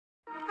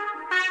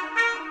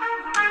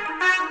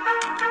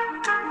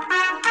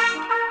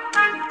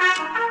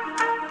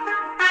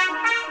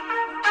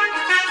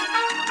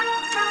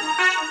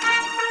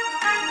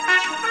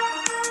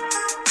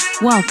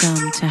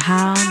Welcome to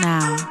How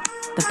Now,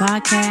 the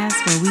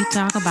podcast where we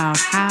talk about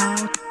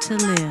how to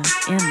live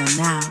in the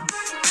now.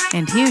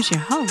 And here's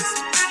your host,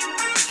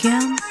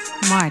 Kim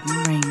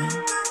Martin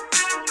Raymond.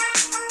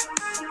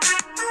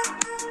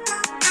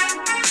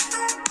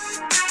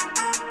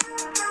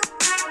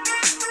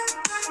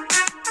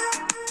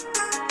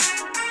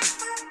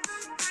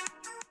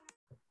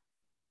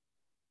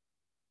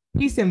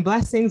 Peace and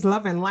blessings,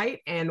 love and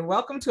light, and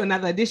welcome to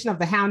another edition of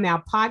the How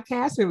Now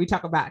podcast, where we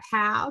talk about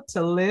how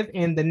to live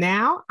in the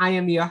now. I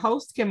am your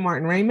host, Kim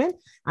Martin Raymond.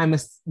 I'm a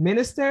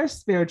minister,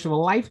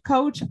 spiritual life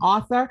coach,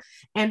 author,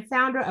 and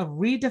founder of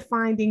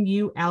Redefining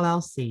You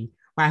LLC,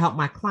 where I help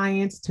my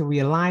clients to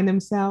realign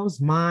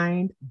themselves,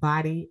 mind,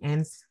 body,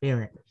 and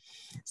spirit.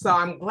 So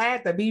I'm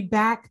glad to be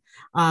back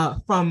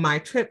from my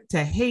trip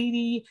to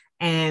Haiti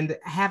and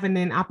having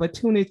an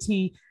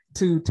opportunity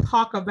to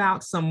talk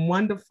about some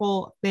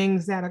wonderful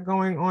things that are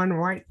going on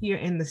right here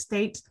in the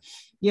States.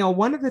 You know,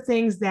 one of the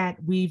things that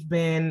we've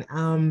been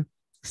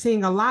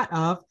seeing a lot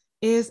of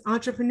is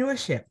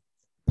entrepreneurship.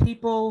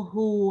 People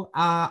who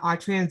are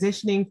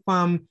transitioning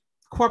from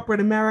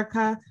corporate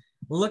America,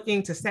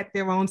 looking to set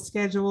their own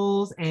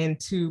schedules and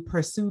to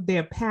pursue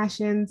their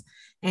passions.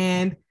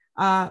 And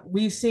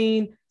we've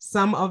seen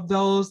some of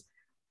those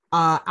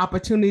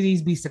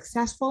opportunities be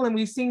successful, and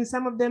we've seen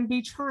some of them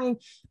be trying.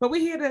 But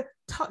we're here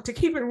to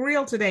keep it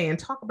real today and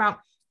talk about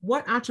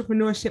what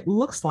entrepreneurship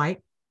looks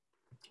like,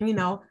 you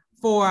know,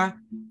 for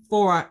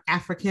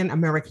African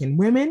American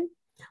women,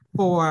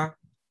 for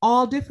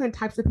all different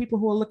types of people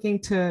who are looking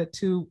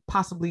to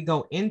possibly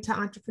go into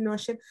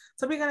entrepreneurship.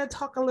 So we're going to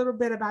talk a little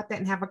bit about that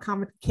and have a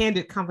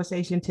candid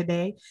conversation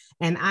today.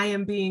 And I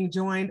am being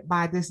joined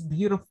by this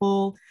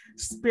beautiful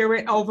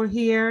spirit over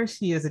here.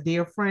 She is a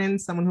dear friend,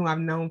 someone who I've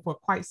known for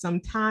quite some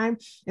time.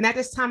 And at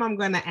this time, I'm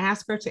going to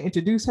ask her to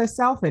introduce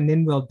herself, and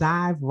then we'll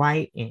dive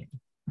right in.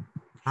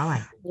 All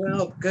right.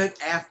 Well, good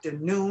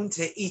afternoon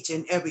to each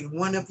and every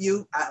one of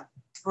you. I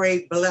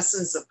pray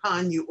blessings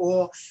upon you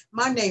all.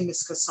 My name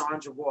is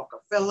Cassandra Walker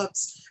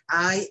Phillips.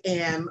 I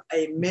am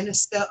a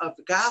minister of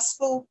the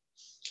gospel.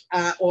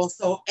 I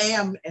also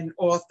am an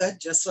author,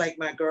 just like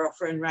my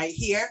girlfriend right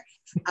here.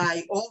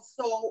 I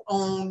also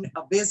own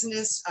a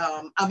business.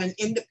 I'm an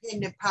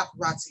independent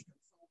paparazzi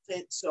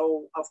consultant.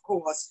 So, of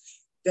course,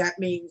 that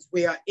means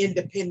we are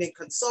independent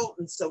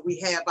consultants. So we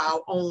have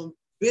our own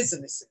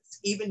businesses.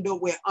 Even though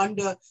we're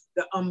under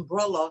the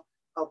umbrella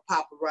of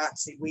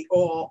paparazzi, we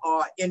all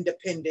are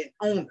independent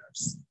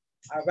owners.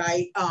 All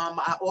right.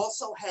 I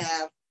also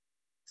have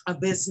a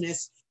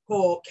business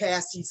called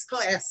Cassie's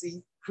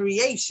Classy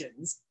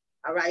Creations.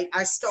 All right.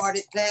 I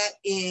started that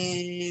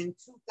in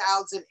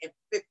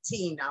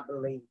 2015, I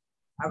believe.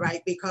 All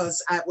right.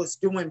 Because I was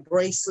doing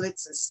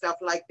bracelets and stuff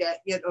like that.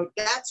 You know,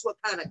 that's what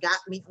kind of got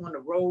me on the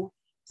road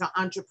to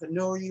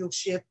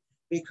entrepreneurship,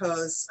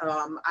 because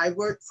I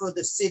worked for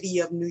the city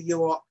of New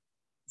York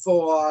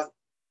for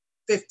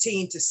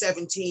 15 to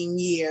 17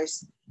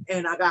 years,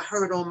 and I got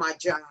hurt on my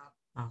job.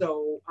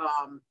 So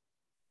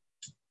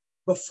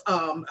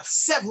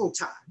several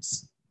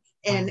times.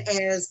 And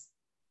as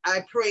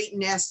I prayed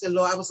and asked the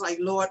Lord, I was like,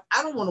 Lord,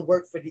 I don't want to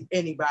work for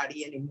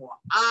anybody anymore.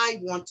 I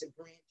want to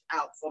branch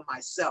out for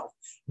myself,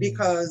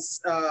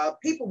 because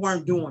people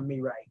weren't doing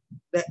me right.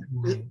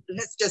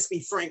 Let's just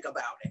be frank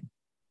about it.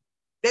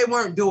 They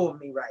weren't doing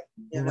me right.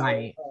 You know?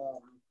 Right.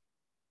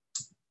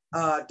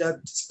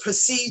 The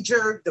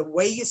procedure, the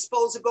way you're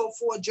supposed to go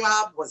for a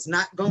job was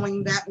not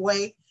going that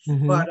way.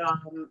 Mm-hmm. But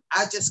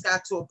I just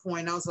got to a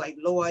point, I was like,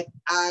 Lord,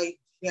 I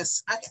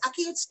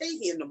can't stay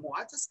here no more.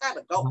 I just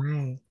gotta go.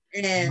 Right.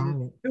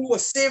 And through a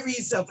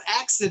series of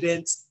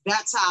accidents,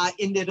 that's how I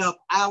ended up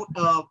out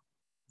of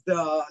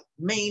the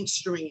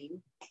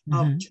mainstream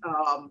of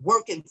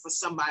working for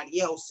somebody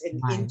else and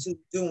into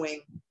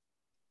doing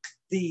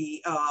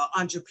the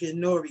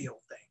entrepreneurial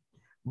thing.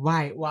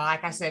 Right. Well,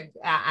 like I said,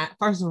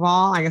 first of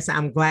all, like I said,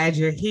 I'm glad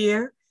you're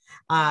here.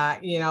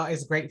 You know,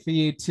 it's great for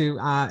you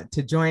to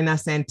join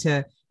us and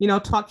to, you know,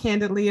 talk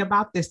candidly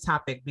about this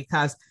topic,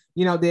 because,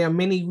 you know, there are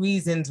many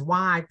reasons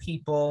why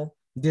people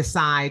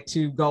decide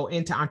to go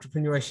into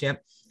entrepreneurship.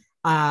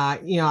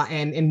 You know,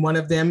 and one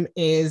of them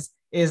is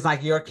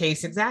like your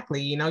case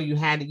exactly. You know, you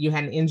had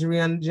an injury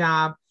on the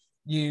job.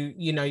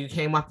 You know, you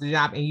came off the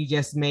job and you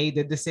just made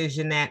the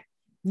decision that,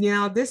 you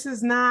know, this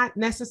is not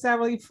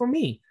necessarily for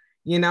me.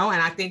 You know,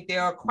 and I think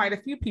there are quite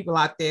a few people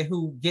out there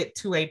who get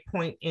to a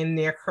point in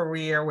their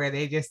career where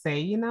they just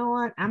say, you know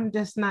what, I'm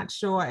just not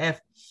sure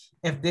if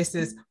this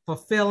is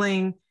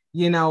fulfilling.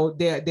 You know,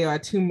 there are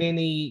too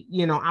many,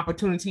 you know,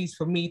 opportunities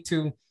for me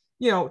to,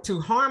 you know, to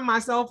harm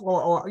myself,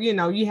 or you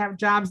know, you have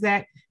jobs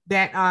that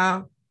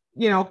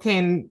you know,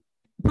 can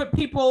put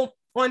people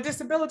on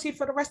disability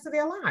for the rest of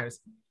their lives.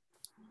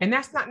 And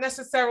that's not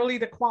necessarily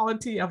the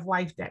quality of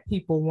life that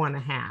people want to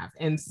have.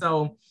 And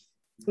so,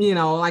 you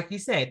know, like you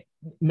said,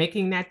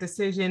 making that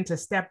decision to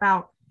step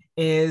out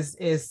is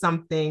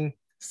something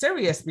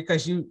serious,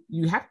 because you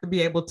have to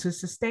be able to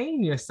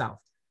sustain yourself.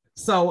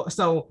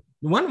 So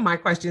one of my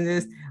questions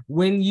is,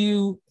 when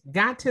you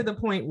got to the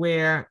point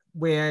where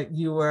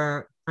you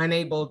were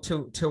unable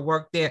to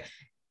work there,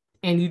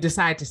 and you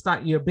decide to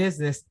start your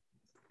business,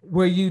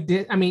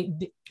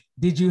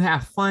 did you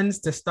have funds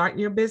to start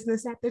your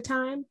business at the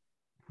time?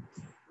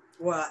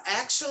 Well,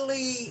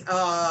 actually,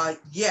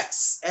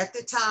 yes, at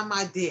the time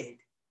I did.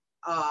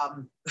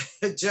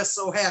 It just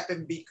so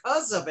happened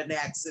because of an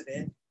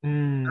accident,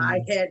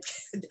 I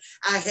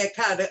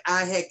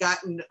had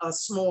gotten a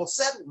small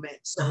settlement.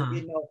 So,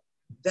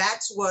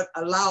 that's what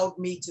allowed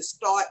me to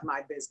start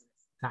my business.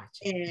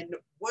 Gotcha. And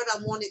what I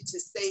wanted to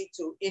say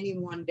to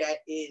anyone that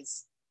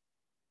is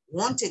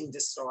wanting to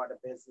start a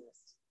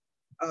business,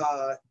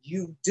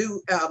 you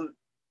do,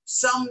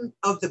 some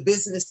of the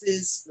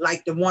businesses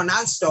like the one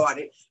I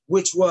started,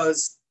 which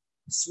was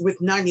with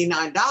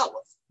 $99,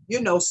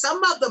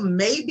 some of them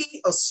may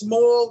be a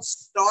small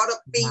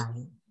startup fee,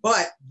 right,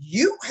 but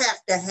you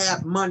have to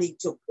have money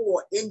to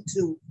pour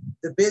into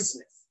the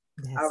business.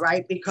 Yes. All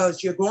right,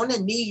 because you're going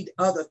to need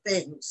other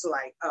things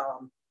like,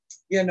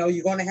 you're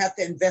going to have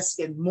to invest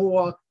in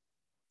more.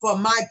 For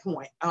my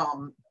point, I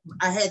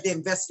had to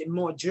invest in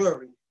more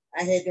jewelry.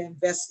 I had to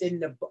invest in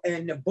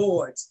the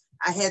boards.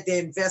 I had to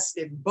invest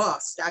in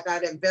bust. I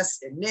got to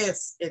invest in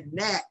this and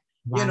that.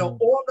 Wow.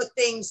 All the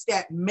things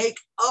that make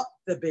up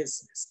the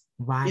business.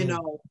 Right.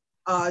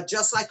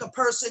 Just like a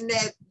person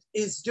that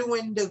is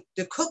doing the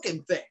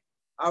cooking thing.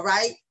 All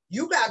right.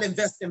 You got to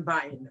invest in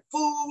buying the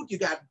food. You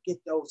got to get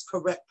those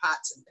correct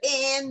pots and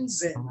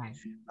pans. And, right,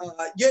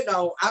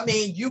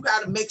 you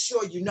got to make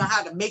sure you know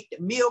how to make the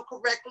meal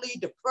correctly,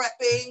 the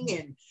prepping,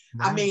 and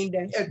right,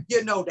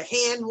 the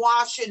hand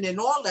washing and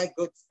all that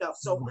good stuff.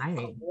 So right,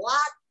 a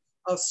lot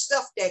of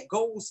stuff that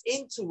goes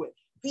into it.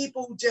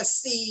 People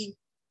just see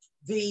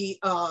the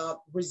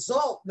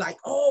result like,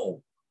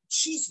 oh,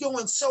 she's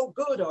doing so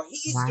good or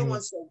he's right,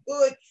 doing so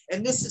good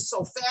and this is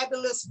so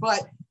fabulous,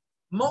 but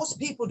most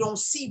people don't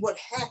see what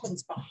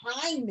happens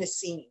behind the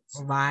scenes.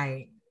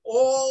 Right.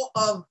 All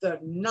of the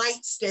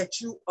nights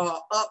that you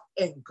are up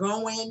and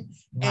going,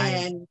 right,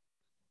 and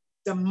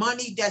the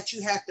money that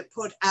you have to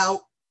put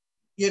out,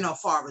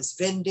 far as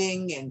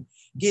vending and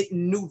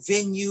getting new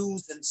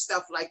venues and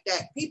stuff like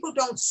that. People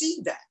don't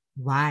see that.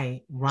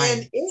 Right, right.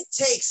 And it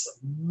takes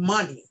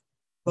money.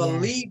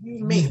 Believe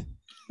you me.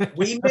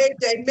 They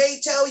may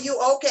tell you,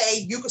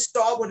 okay, you can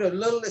start with as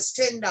little as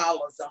 $10,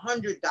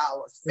 $100, $50.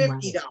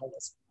 Right.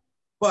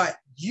 But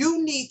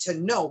you need to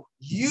know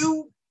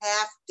you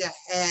have to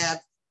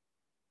have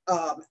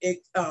I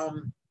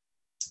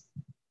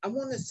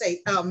want to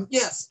say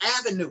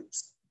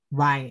avenues.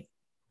 Right.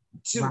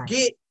 To right,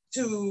 get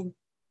to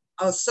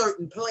a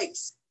certain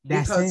place.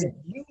 That's because if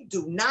you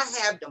do not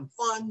have them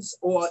funds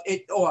or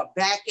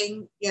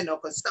backing,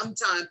 because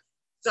sometimes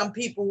some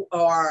people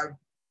are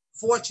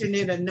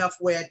fortunate enough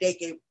where they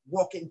can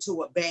walk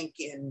into a bank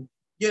and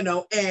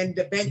and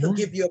the bank will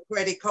give you a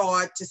credit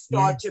card to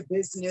start your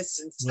business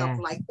and stuff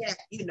like that,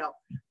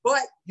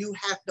 but you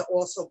have to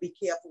also be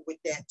careful with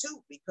that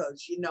too,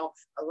 because,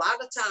 a lot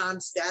of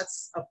times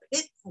that's a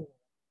pitfall,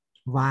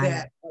 right,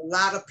 that a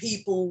lot of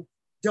people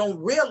don't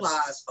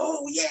realize,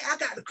 oh yeah, I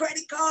got a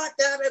credit card,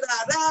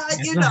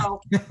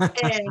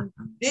 and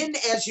then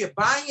as you're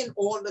buying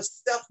all the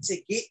stuff to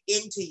get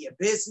into your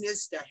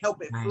business to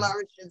help it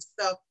flourish and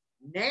stuff,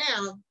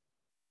 now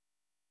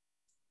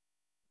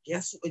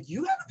guess what?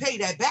 You got to pay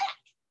that back.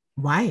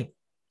 Right.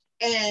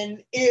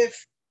 And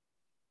if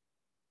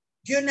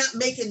you're not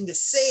making the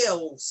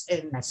sales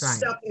and that's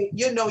stuff, right,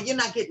 you're not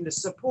getting the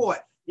support.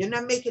 You're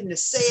not making the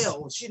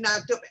sales. You're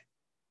not doing it.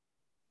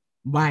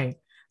 Right.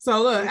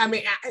 So look,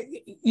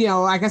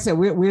 like I said,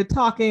 we're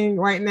talking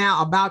right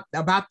now about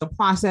the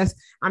process.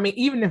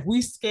 Even if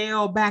we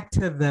scale back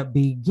to the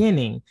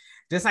beginning,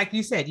 just like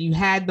you said, you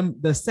had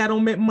the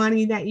settlement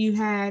money that you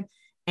had.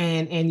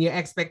 And your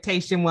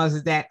expectation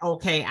was that,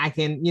 okay, I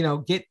can,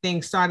 get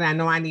things started. I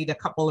know I need a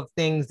couple of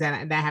things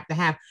that I have to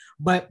have,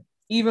 but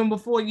even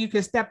before you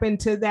could step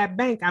into that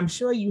bank, I'm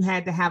sure you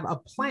had to have a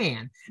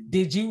plan.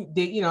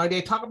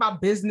 They talk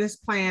about business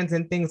plans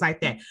and things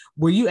like that.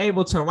 Were you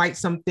able to write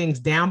some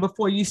things down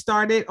before you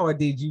started? Or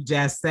did you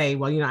just say,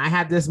 well, I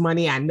have this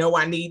money. I know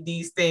I need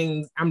these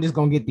things. I'm just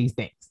going to get these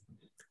things.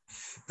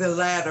 The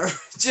latter,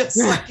 just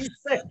like you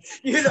said,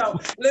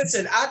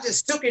 listen, I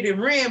just took it and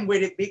ran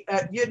with it,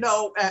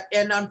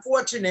 and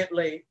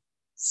unfortunately,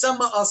 some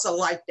of us are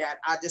like that.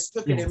 I just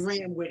took it and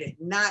ran with it,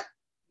 not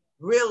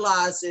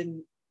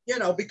realizing,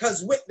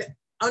 because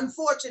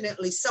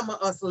unfortunately, some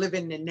of us live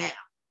in the now.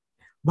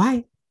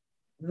 Right.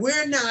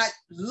 We're not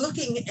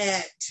looking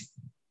at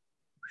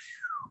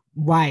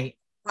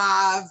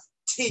 5,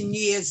 10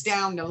 years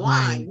down the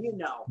line,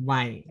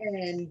 Right.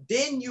 And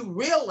then you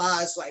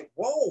realize like,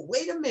 whoa,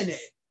 wait a minute.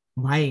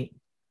 Right.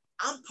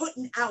 I'm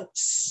putting out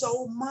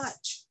so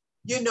much,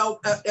 when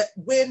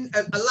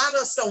a lot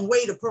of us don't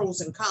weigh the pros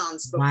and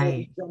cons before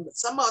we jump.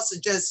 Some of us are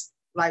just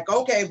like,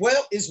 okay,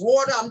 well, it's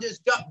water. I'm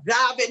just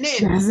diving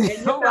in.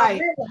 And you're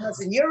right,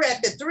 realizing you're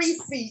at the 3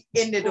 feet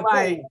into the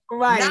pool,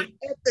 not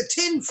at the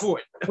 10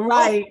 foot.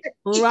 Right,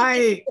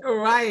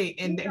 right.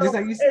 And just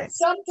like you said, and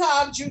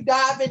sometimes you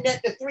dive in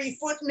at the 3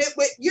 foot and it,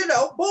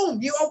 boom,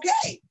 you're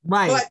okay.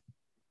 Right. But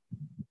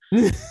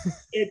It,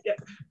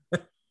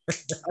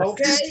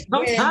 okay.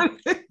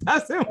 Sometimes it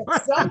doesn't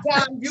work.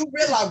 Sometimes you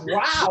realize,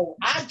 wow,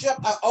 I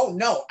jumped. Oh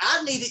no,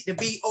 I needed to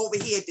be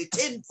over here at the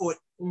 10 foot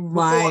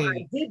before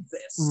I did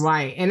this.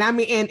 Right. And I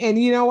mean, and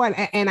you know what?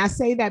 And I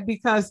say that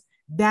because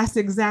that's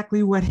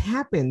exactly what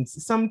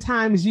happens.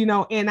 Sometimes, you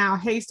know, in our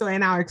haste or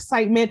in our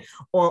excitement,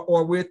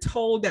 or we're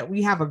told that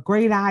we have a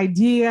great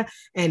idea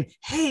and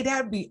hey,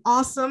 that'd be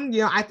awesome.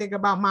 You know, I think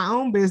about my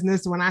own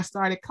business when I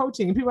started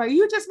coaching and people are like,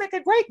 you just make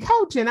a great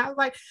coach. And I was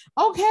like,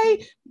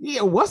 okay,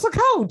 yeah, what's a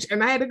coach?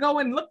 And I had to go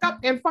and look up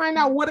and find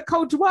out what a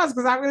coach was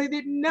because I really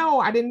didn't know.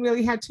 I didn't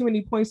really have too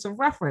many points of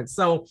reference.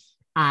 So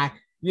I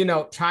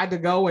tried to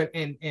go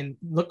and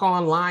look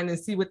online and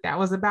see what that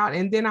was about.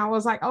 And then I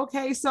was like,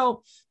 okay,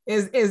 so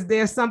is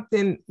there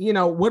something,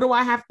 what do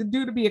I have to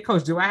do to be a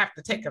coach? Do I have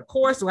to take a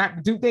course? Do I have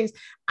to do things?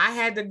 I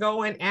had to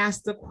go and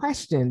ask the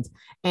questions.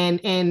 And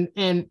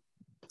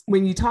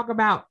when you talk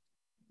about,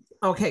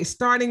 okay,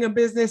 starting a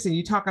business and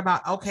you talk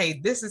about, okay,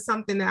 this is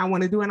something that I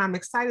want to do and I'm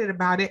excited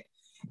about it,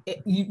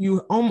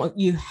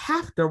 you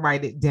have to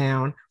write it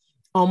down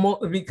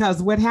almost,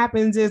 because what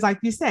happens is, like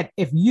you said,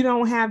 if you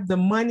don't have the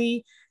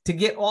money to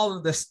get all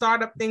of the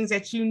startup things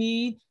that you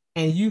need,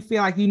 and you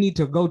feel like you need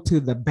to go to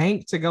the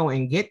bank to go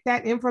and get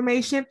that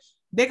information,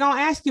 they're going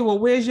to ask you, well,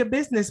 where's your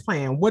business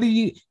plan? What do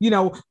you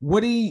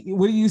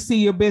see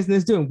your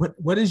business doing?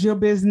 What is your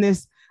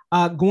business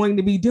going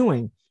to be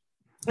doing?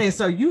 And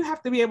so you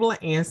have to be able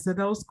to answer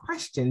those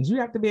questions. You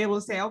have to be able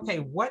to say, okay,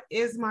 what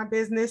is my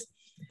business?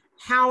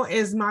 How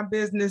is my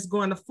business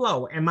going to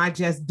flow? Am I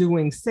just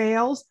doing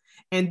sales?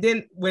 And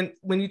then when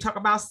you talk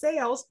about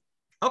sales,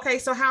 okay,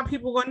 so how are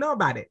people going to know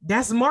about it?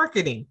 That's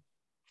marketing.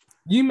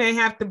 You may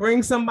have to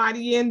bring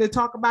somebody in to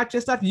talk about your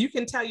stuff. You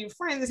can tell your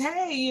friends,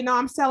 hey,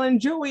 I'm selling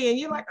jewelry. And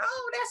you're like,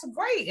 oh, that's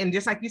great. And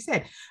just like you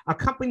said, a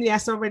company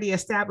that's already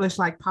established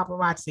like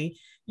Paparazzi,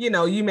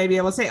 you may be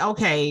able to say,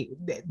 okay,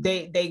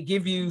 they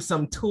give you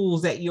some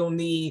tools that you'll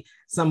need,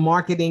 some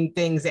marketing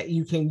things that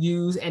you can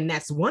use. And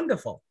that's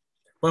wonderful.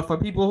 But for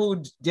people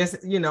who just,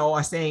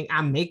 are saying,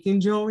 I'm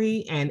making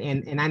jewelry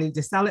and I need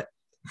to sell it,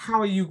 how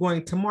are you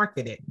going to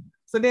market it?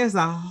 So there's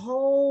a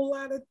whole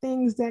lot of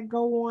things that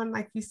go on,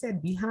 like you said,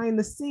 behind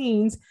the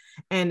scenes,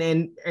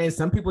 and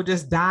some people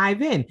just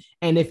dive in.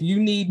 And if you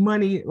need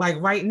money, like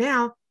right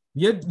now,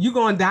 you're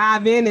going to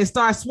dive in and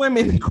start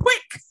swimming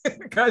quick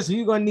because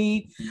you're going to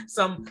need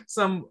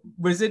some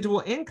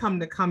residual income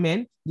to come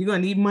in. You're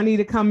going to need money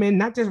to come in,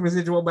 not just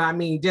residual, but I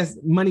mean,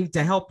 just money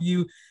to help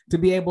you to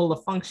be able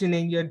to function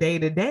in your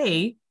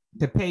day-to-day,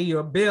 to pay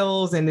your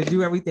bills and to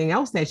do everything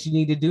else that you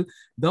need to do.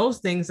 Those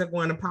things are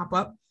going to pop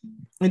up.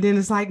 And then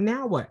it's like,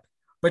 now what?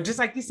 But just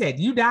like you said,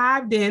 you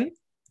dived in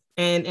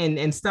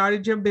and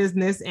started your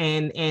business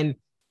and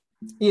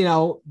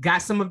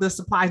got some of the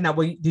supplies. Now,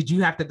 did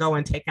you have to go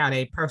and take out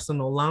a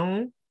personal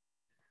loan?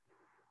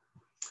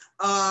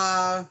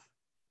 Actually,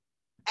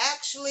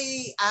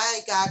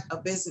 I got a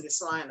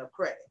business line of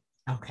credit.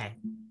 Okay.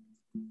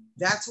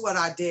 That's what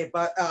I did.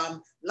 But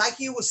like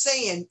you were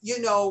saying,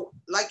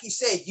 like you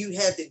said, you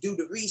had to do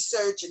the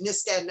research and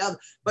this, that, and the other.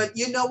 But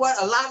you know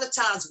what? A lot of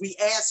times we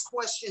ask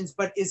questions,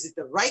 but is it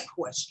the right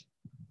question?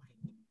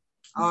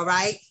 All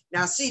right.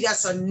 Now, see,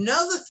 that's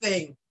another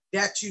thing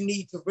that you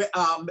need to,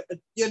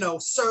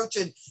 search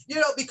and,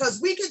 because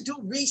we can do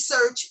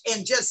research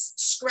and just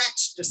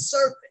scratch the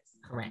surface.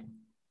 Correct.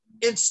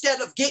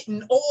 Instead of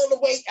getting all the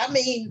way,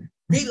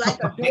 be like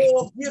a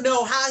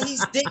dog, how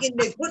he's digging,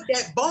 they put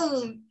that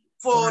bone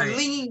for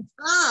lean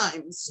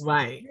times.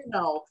 Right. A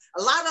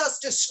lot of us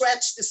just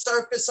scratch the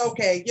surface,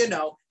 okay,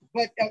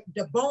 but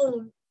the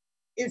bone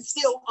is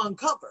still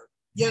uncovered,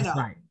 That's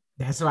right.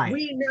 That's right.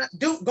 We're not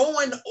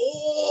going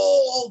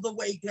all the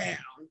way down.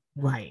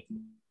 Right.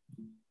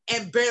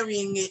 And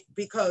burying it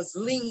because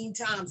lean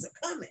times are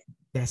coming.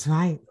 That's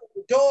right. So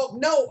the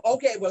dog know,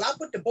 okay, well, I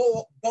put the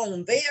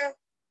bone there.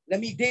 Let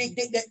me dig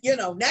that,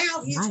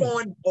 now he's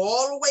going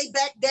all the way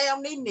back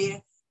down in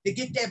there to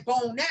get that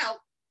bone out.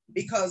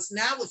 Because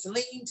now it's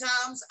lean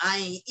times, I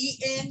ain't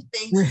eating,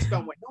 things is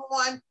going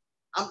on.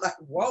 I'm like,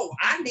 whoa,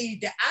 I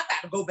got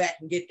to go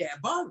back and get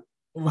that bone.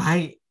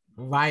 Right.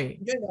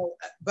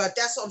 But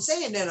that's what I'm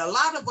saying, that a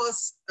lot of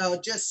us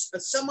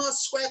some of us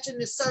scratching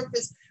the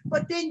surface,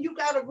 but then you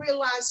got to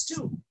realize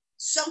too,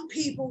 some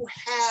people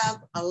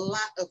have a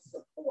lot of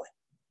support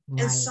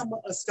and some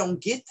of us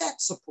don't get that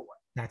support.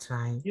 That's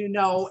right.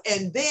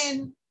 And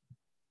then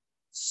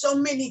so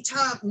many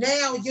times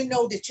now,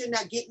 that you're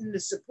not getting the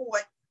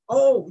support.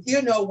 Oh,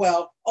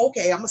 well,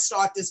 okay, I'm going to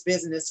start this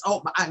business.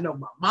 Oh, I know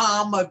my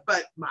mama,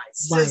 but my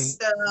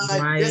sister.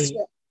 Right.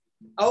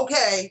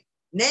 Okay,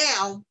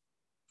 now,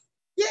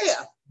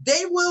 yeah,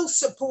 they will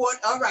support,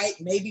 all right,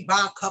 maybe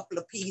buy a couple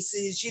of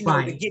pieces,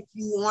 to get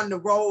you on the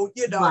road,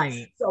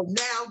 Right. So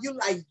now you're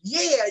like,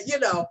 yeah,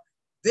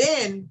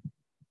 then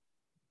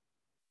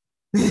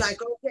you're like,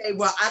 okay,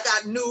 well, I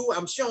got new,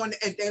 I'm showing,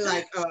 and they're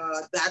like,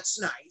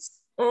 that's nice.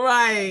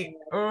 Right.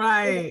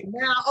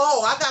 Now,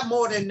 I got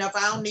more than enough.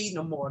 I don't need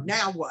no more.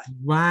 Now what?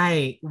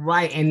 Right.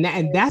 And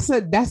that's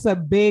a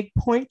big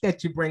point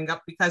that you bring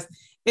up, because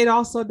it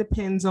also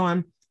depends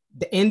on,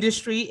 the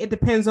industry. It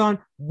depends on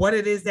what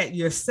it is that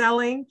you're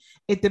selling.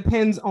 It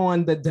depends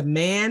on the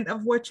demand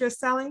of what you're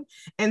selling.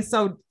 And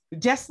so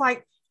just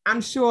like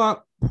I'm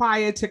sure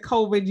prior to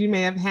COVID, you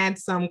may have had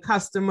some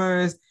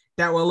customers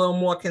that were a little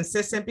more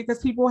consistent because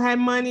people had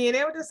money and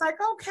they were just like,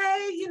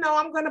 okay,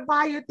 I'm going to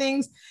buy your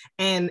things.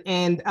 And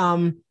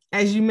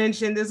as you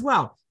mentioned as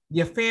well,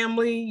 your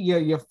family,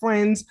 your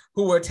friends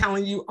who were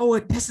telling you, oh,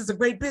 this is a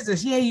great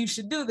business. Yeah, you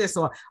should do this.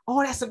 Or,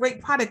 oh, that's a great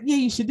product. Yeah,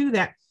 you should do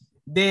that.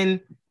 Then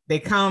they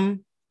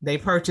come, they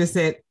purchase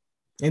it.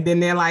 And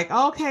then they're like,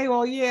 okay,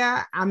 well,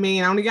 yeah, I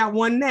only got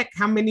one neck.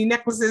 How many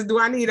necklaces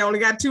do I need? I only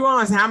got 2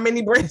 arms. How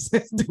many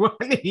bracelets do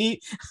I need?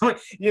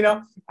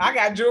 I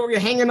got jewelry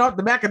hanging off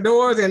the back of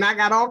doors and I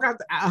got all kinds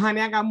of,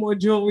 honey, I got more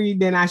jewelry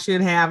than I should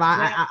have.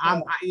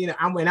 I'm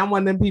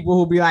one of them people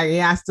who'll be like,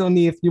 yeah, I still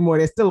need a few more.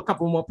 There's still a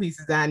couple more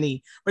pieces that I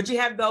need. But you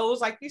have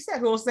those, like you said,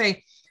 who'll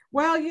say,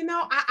 well,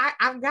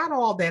 I've got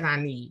all that I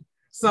need.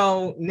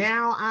 So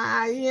now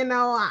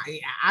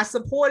I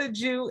supported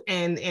you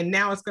and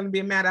now it's going to be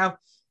a matter of,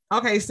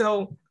 okay,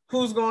 so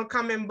who's going to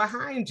come in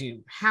behind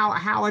you?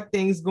 How are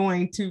things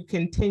going to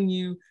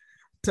continue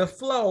to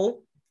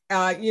flow,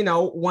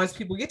 once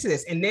people get to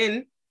this? And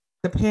then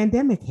the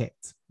pandemic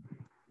hits.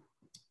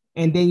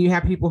 And then you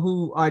have people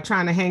who are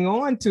trying to hang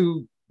on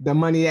to the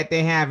money that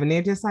they have. And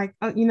they're just like,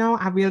 I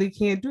really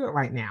can't do it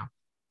right now.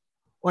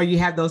 Or you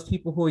have those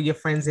people who are your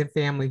friends and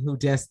family who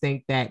just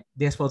think that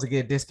they're supposed to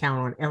get a discount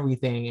on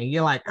everything. And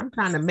you're like, I'm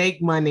trying to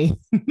make money.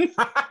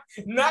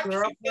 Not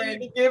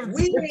Girlfriend,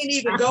 we ain't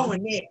even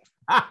going there.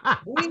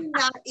 We're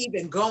not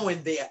even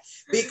going there.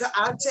 Because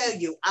I'll tell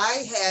you,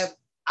 I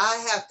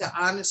have to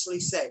honestly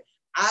say,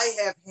 I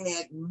have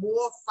had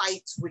more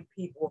fights with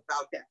people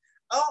about that.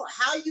 Oh,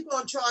 how are you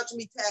going to charge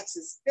me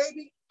taxes?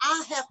 Baby,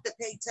 I have to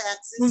pay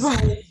taxes.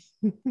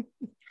 So,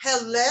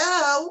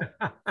 hello.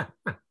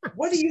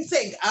 What do you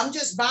think? I'm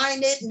just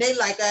buying it and they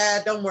like,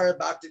 don't worry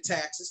about the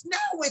taxes.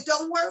 No, it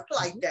don't work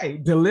like that. Okay,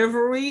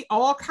 delivery,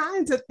 all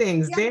kinds of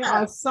things. Yes. There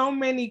are so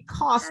many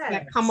costs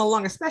that come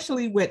along,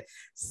 especially with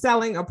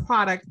selling a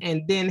product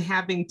and then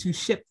having to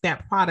ship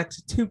that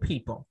product to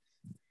people.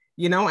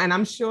 And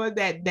I'm sure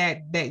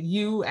that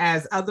you,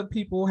 as other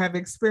people have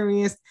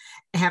experienced,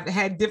 have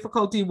had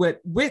difficulty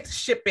with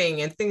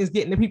shipping and things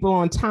getting to people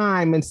on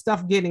time and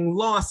stuff getting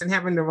lost and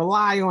having to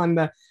rely on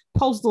the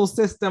postal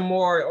system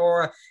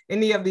or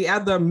any of the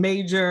other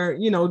major,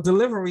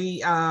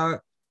 delivery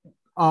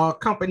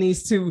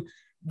companies to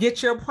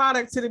get your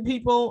product to the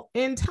people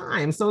in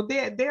time. So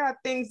there are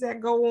things that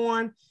go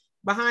on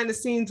behind the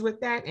scenes with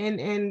that.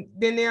 And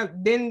then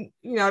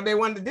they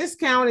want the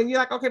discount and you're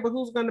like, okay, but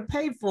who's going to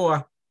pay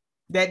for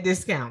that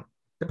discount?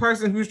 The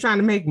person who's trying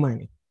to make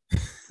money.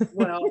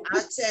 Well,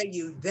 I tell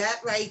you, that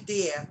right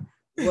there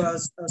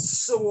was a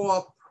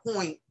sore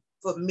point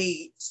for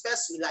me,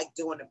 especially like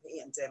during the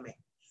pandemic,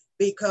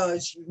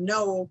 because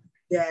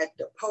that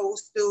the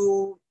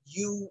postal,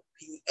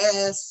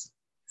 UPS,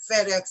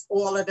 FedEx,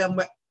 all of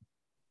them,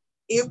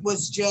 it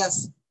was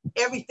just,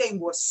 everything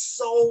was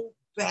so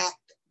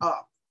backed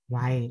up.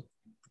 Right.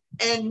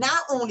 And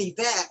not only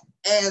that,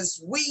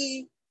 as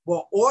we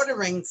were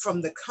ordering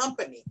from the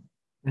company,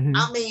 mm-hmm.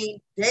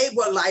 They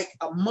were like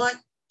a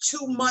month,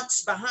 2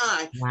 months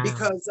behind. Wow.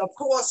 Because of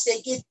course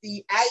they get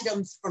the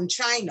items from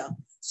China.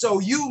 So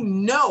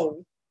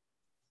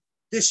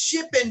the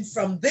shipping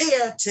from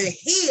there to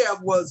here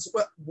was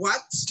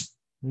what?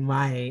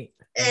 Right.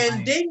 And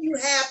right. Then you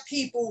have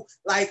people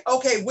like,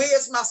 okay,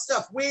 where's my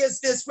stuff? Where's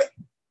this?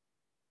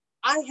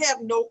 I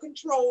have no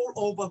control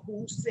over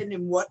who's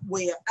sending what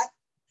where.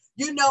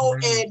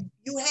 Right. And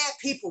you have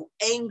people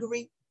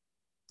angry.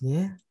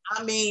 Yeah.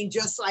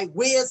 Just like,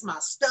 where's my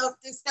stuff?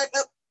 This, that.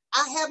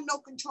 I have no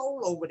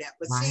control over that.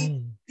 But right.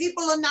 See,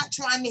 people are not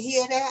trying to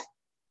hear that.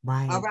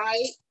 Right. All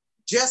right.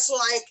 Just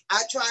like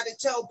I try to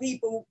tell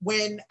people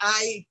when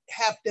I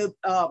have to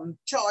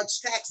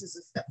charge taxes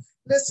and stuff.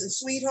 Listen,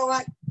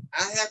 sweetheart,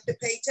 I have to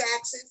pay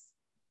taxes,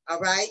 all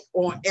right,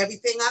 on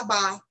everything I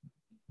buy.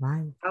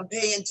 Right. I'm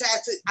paying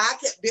taxes.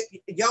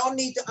 Y'all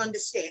need to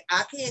understand,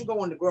 I can't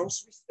go in the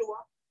grocery store.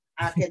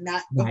 I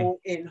cannot go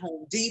in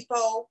Home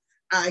Depot.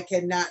 I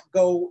cannot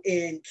go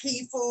in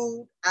Key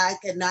Food. I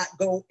cannot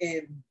go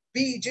in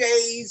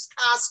BJ's,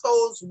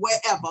 Costco's,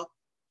 wherever,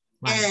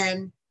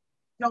 and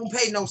don't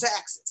pay no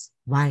taxes.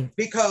 Right.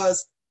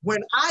 Because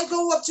when I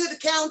go up to the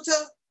counter,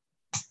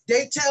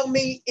 they tell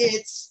me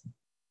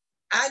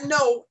I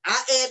know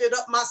I added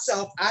up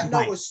myself. I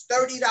know it's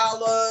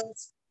 $30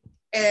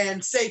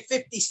 and say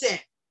 50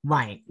 cents.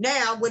 Right.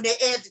 Now, when they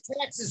add the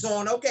taxes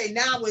on, okay,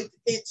 now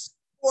it's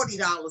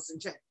 $40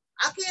 and change.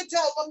 I can't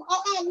tell them,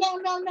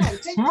 no,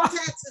 take the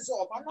taxes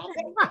off. I'm not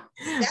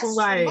paying. That's too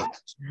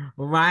much.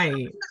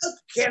 Right.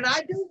 Can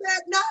I do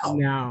that? No.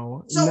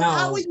 No. So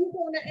how are you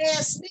going to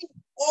ask me?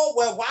 Oh,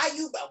 well, why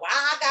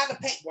I gotta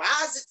pay? Why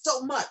is it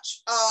so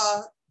much?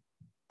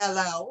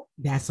 Hello.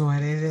 That's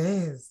what it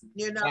is.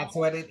 That's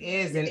what it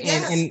is.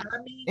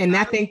 And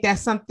I think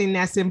that's something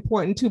that's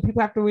important too.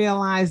 People have to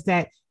realize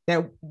that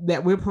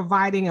we're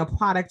providing a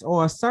product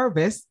or a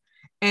service,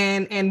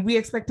 and we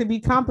expect to be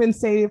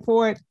compensated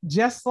for it,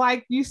 just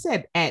like you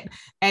said, at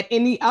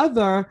any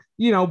other,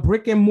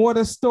 brick and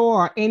mortar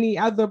store or any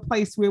other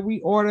place where we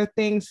order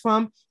things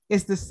from.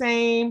 It's the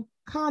same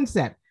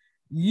concept.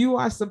 You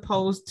are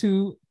supposed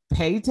to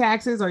pay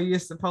taxes, or you're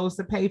supposed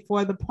to pay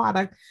for the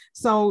product.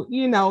 So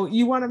you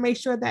want to make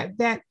sure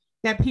that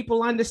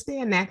people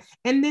understand that.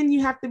 And then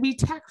you have to be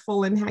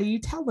tactful in how you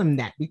tell them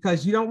that,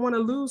 because you don't want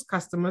to lose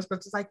customers.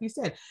 But just like you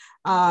said,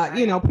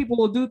 people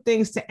will do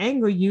things to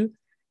anger you.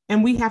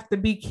 And we have to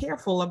be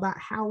careful about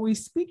how we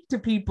speak to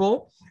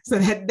people, so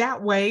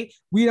that way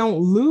we don't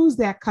lose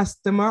that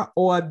customer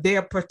or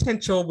their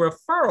potential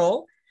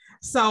referral.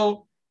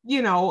 So,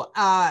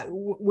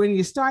 when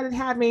you started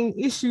having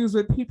issues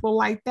with people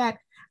like that,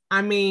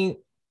 I mean,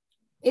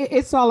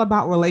 it's all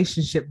about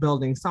relationship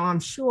building. So I'm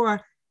sure,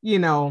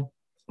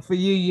 for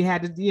you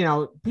had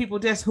to, people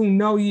just who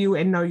know you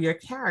and know your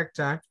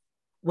character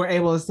were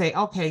able to say,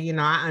 okay,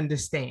 I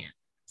understand.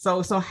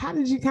 So how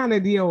did you kind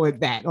of deal with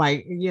that?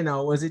 Like,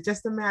 was it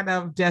just a matter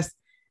of just,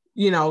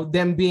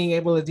 them being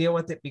able to deal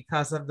with it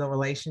because of the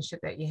relationship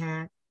that you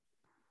had?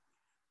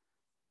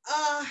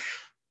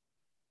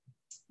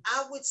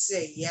 I would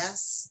say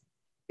yes,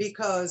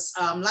 because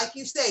like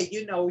you said,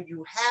 you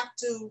have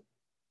to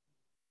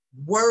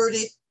word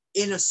it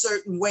in a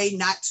certain way,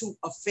 not to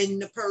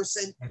offend the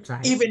person. That's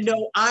right. Even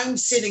though I'm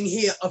sitting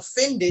here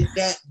offended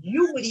that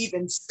you would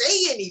even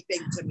say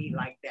anything to me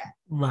like that.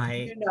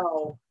 Right.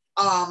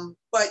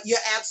 But you're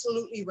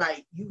absolutely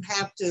right. You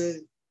have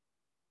to,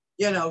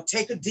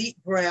 take a deep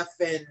breath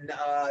and,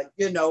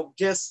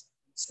 just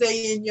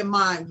stay in your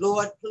mind,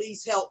 Lord,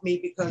 please help me,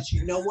 because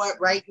you know what,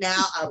 right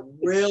now, I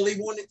really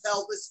want to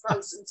tell this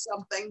person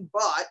something,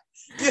 but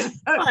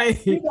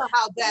Right. you know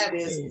how that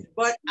is.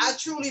 But I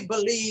truly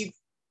believe,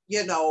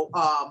 you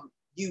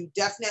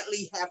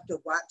definitely have to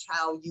watch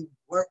how you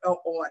work,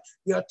 or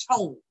your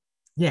tone.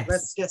 Yes.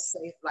 Let's just say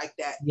it like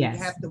that. Yes.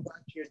 You have to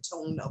watch your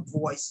tone of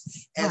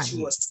voice as Right.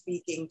 you are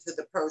speaking to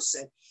the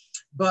person.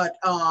 But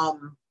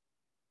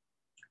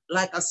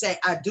like I say,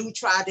 I do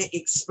try to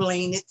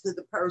explain it to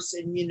the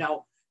person,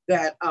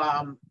 that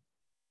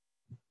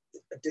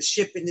the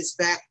shipping is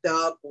backed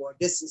up, or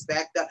this is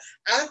backed up.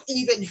 I've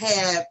even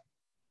had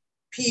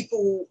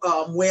people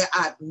where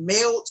I've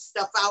mailed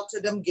stuff out to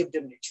them, give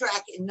them the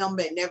tracking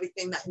number and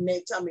everything, and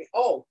they tell me,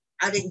 oh,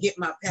 I didn't get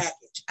my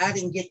package. I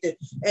didn't get the,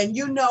 and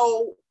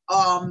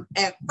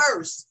at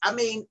first, I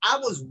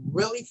was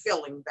really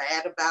feeling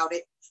bad about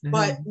it, Mm-hmm.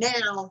 but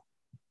now,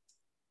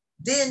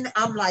 then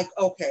I'm like,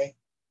 okay,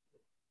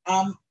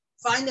 I'm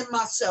finding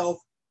myself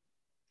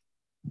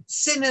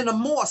sending them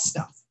more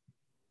stuff.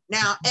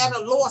 Now, at a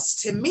loss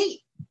to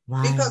me,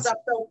 Right. because I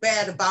felt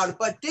bad about it.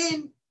 But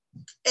then,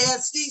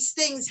 as these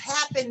things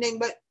happening,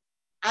 but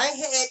I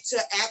had to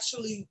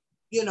actually,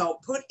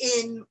 put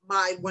in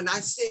when I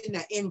send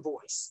an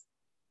invoice,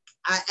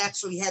 I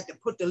actually had to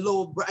put the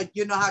little,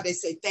 how they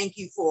say, thank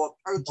you for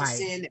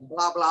purchasing, right, and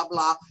blah, blah,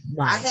 blah.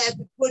 Right. I had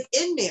to put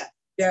in there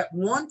that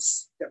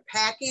once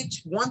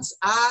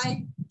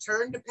I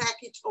turn the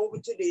package over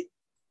to the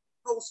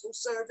postal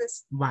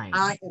service, right,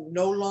 I am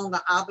no longer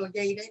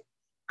obligated.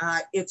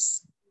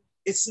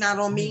 It's not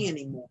on me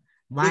anymore.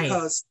 Right.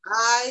 Because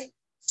I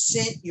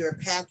sent your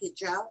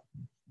package out.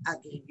 I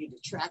gave you the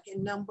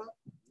tracking number.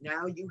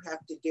 Now you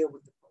have to deal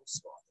with the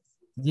post office.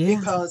 Yeah.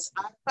 Because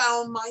I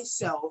found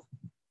myself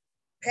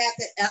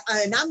packing,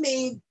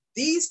 and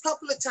these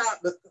couple of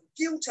times, a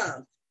few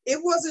times, it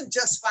wasn't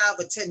just $5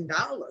 or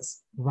 $10.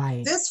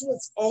 Right. This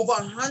was over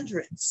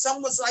 100.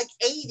 Some was like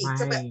 80.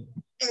 Right.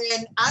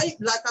 And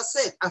like I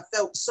said, I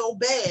felt so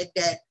bad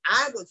that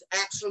I was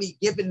actually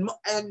giving,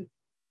 and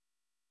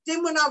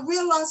then when I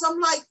realized, I'm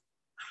like,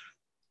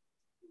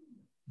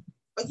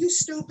 are you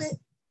stupid?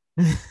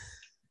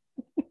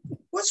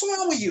 What's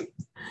wrong with you?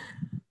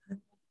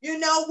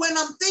 When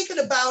I'm thinking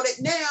about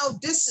it now,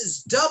 this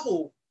is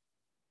double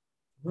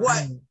what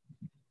right.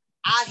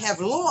 I have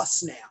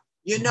lost now.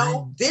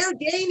 Right. They're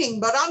gaining,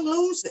 but I'm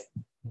losing.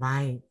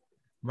 Right,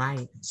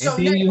 right. So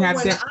now you have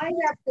when I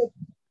have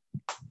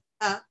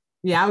to,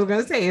 yeah, I was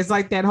gonna say, it's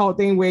like that whole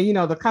thing where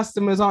the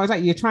customer's always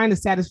like, you're trying to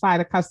satisfy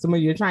the customer,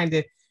 you're trying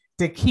to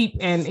keep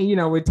and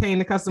retain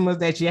the customers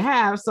that you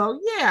have. So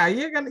yeah,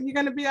 you're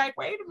gonna be like,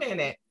 wait a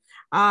minute,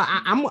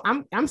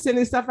 I'm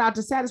sending stuff out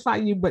to satisfy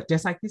you, but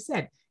just like you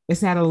said,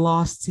 it's at a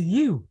loss to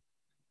you.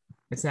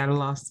 It's at a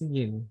loss to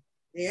you.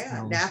 Yeah,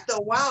 so. And after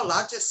a while,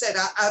 I just said,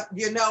 I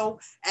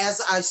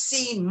as I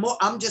see more,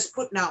 I'm just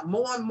putting out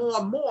more and more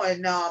and more,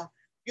 and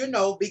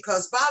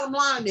because bottom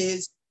line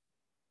is,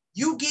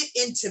 you get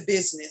into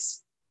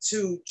business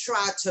to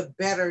try to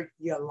better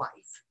your life.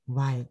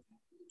 Right.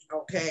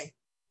 Okay.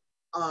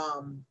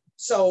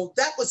 So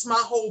that was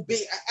my whole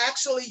big,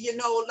 actually,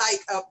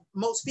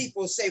 most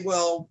people say,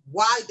 well,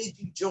 why did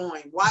you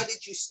join? Why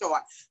did you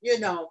start?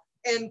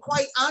 And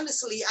quite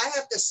honestly, I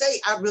have to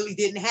say, I really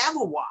didn't have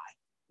a why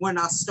when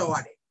I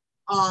started,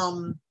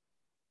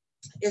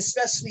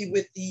 especially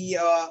with the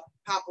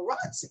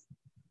paparazzi.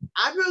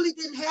 I really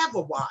didn't have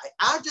a why.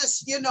 I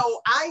just,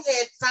 I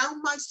had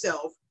found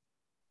myself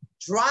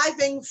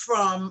driving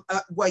from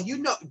you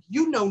know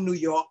New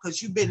York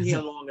because you've been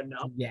here long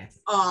enough. Yes.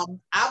 I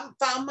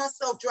found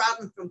myself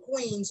driving from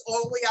Queens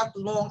all the way out to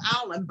Long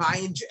Island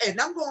buying,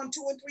 and I'm going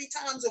 2 or 3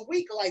 times a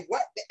week. Like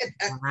what?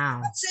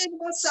 Wow. I'm saying to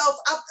myself,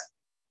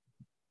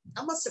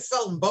 I must have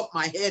fell and bumped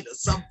my head or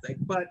something.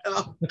 But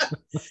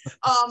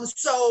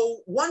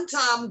so one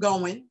time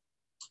going,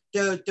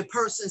 the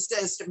person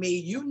says to me,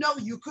 you know,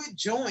 you could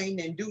join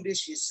and do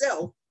this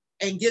yourself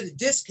and get a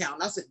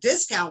discount. I said,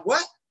 discount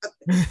what?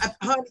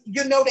 Honey,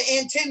 you know, the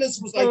antennas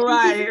was like,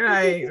 right.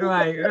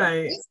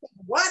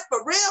 What,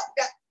 for real?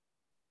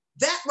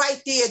 That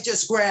right there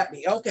just grabbed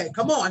me. Okay,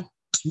 come on.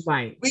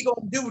 Right. We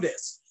gonna do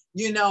this,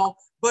 you know.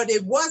 But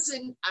it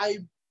wasn't, I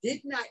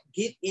did not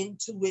get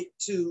into it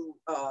to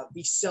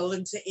be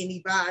selling to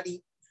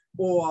anybody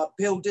or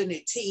building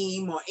a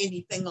team or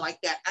anything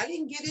like that. I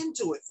didn't get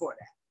into it for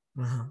that.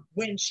 Uh-huh.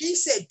 When she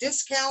said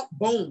discount,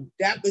 boom,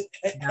 that was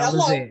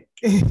it.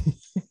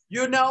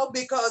 You know,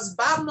 because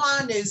bottom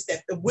line is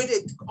that with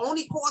it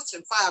only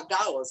costing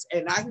 $5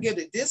 and I can get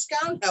a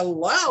discount.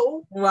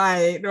 Hello.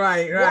 Right.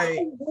 Why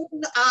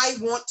wouldn't I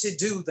want to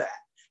do that?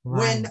 Right.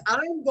 When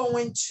I'm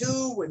going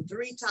 2 and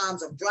 3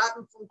 times, I'm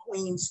driving from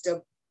Queens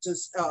to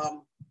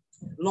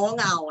Long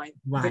Island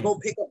to go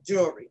pick up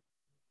jewelry.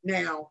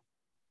 Now,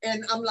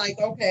 and I'm like,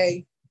 I'm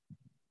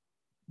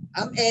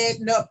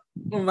adding up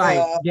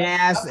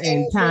gas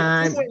and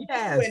time.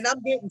 And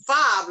I'm getting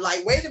 5.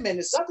 Like, wait a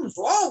minute, something's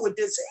wrong with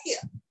this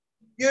here.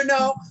 You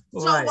know,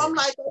 so I'm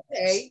like,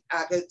 okay,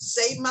 I could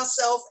save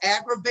myself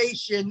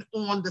aggravation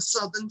on the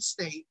southern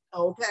state,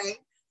 okay?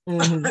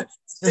 Mm-hmm.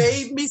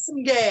 Save me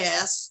some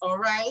gas, all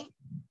right?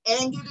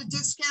 And get a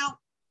discount.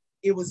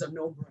 It was a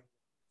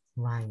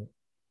no-brainer.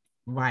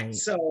 Right.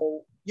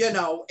 So, you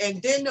know,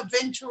 and then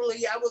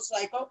eventually I was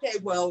like, okay,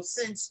 well,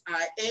 since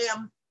I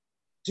am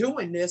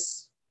doing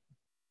this,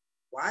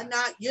 why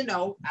not, you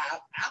know,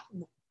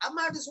 I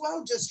might as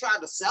well just try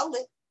to sell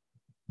it.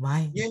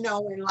 Right. You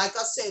know, and like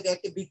I said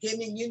at the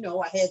beginning, you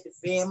know, I had the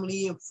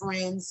family and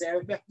friends,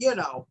 everybody, you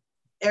know,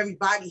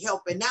 everybody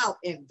helping out.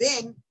 And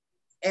then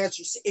as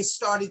you see, it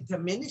started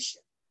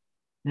diminishing,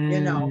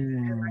 you know,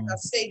 and like I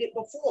stated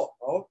before,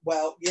 oh,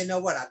 well, you know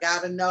what, I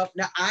got enough.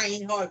 Now I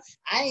ain't got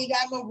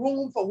no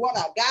room for what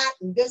I got.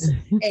 And this,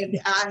 and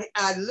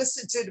I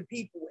listen to the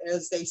people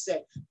as they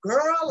say,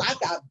 girl, I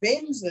got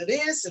bins of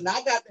this and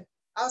I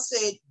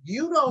said,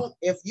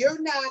 if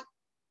you're not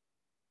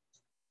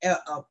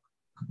a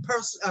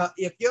person,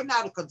 if you're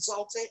not a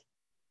consultant,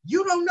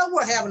 you don't know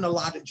what having a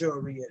lot of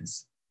jewelry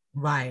is.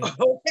 Right.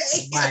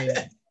 Okay.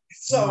 Right.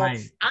 So I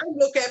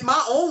look at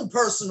my own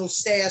personal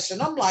stash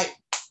and I'm like,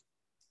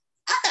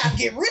 I gotta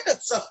get rid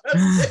of some of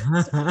this.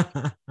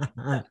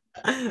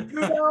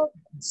 You know.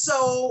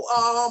 So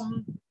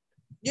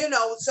you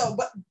know,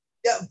 but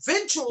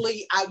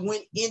eventually I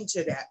went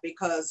into that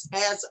because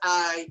as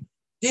I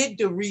did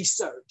the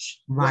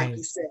research, like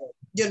you said,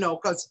 you know,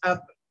 because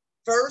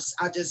first,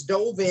 I just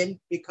dove in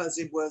because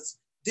it was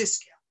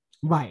discount.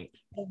 Right.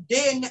 And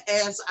then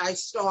as I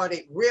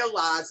started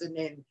realizing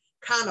and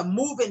kind of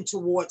moving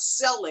towards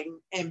selling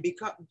and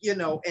become, you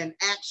know, and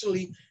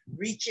actually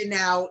reaching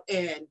out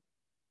and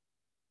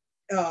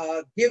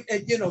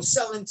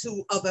selling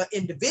to other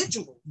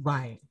individuals.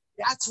 Right.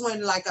 That's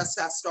when, like I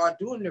said, I started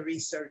doing the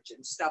research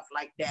and stuff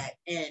like that,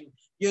 and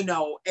you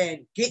know,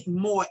 and getting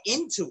more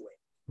into it.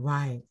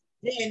 Right.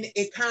 Then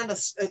it kind of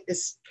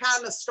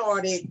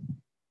started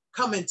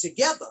coming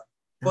together.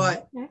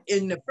 But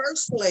in the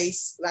first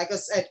place, like I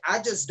said,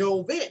 I just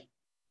dove in.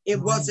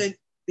 It wasn't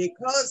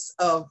because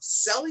of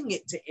selling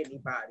it to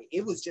anybody.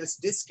 It was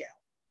just discount.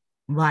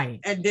 Right.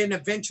 And then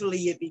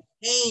eventually it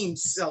became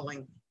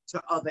selling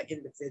to other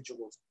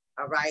individuals.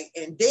 All right.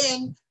 And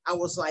then I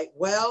was like,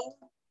 well,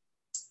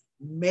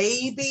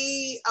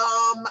 maybe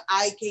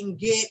I can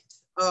get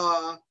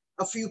a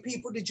few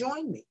people to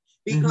join me.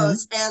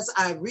 Because as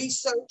I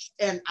researched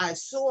and I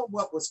saw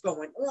what was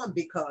going on,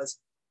 because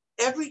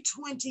every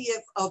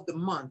 20th of the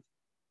month,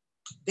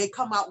 they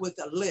come out with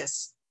a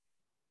list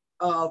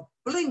of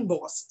bling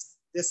bosses.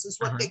 This is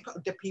what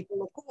the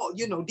people are called.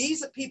 You know,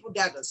 these are people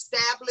that are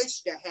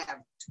established, that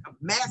have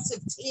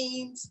massive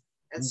teams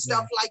and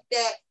stuff like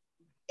that.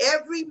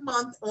 Every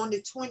month on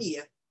the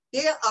 20th,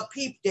 there are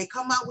people, they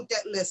come out with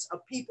that list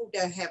of people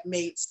that have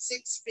made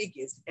 6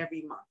 figures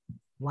every month.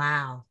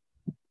 Wow.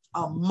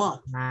 A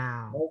month.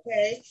 Wow.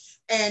 Okay.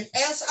 And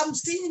as I'm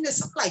seeing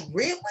this, I'm like,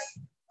 really?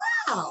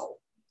 Wow.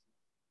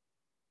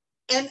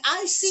 And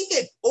I see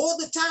it all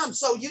the time.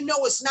 So, you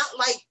know, it's not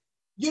like,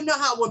 you know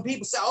how when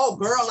people say, oh,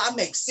 girl, I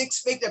make 6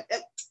 figures.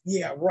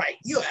 Yeah, right.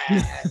 You know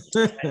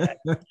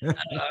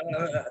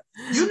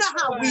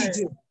how we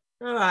do.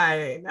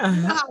 Right. You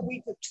know how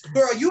we do.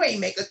 Girl, you ain't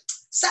making,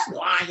 stop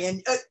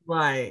lying.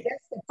 Right.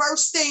 That's the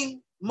first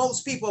thing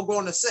most people are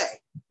going to say.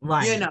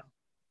 Right. You know,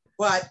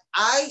 but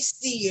I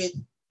see it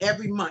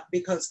every month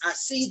because I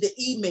see the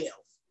emails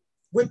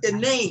with the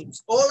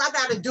names. All I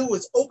got to do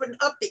is open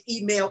up the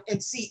email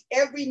and see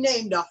every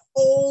name, the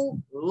whole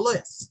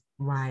list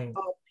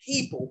of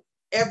people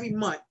every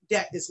month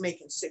that is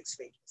making 6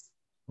 figures.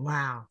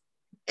 Wow.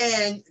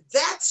 And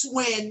that's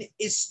when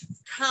it's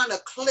kind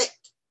of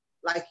clicked.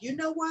 Like, you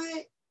know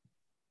what?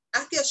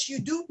 I guess you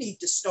do need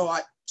to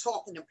start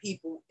talking to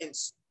people and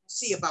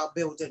see about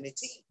building a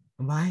team.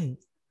 Right.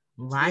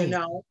 Right. You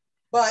know,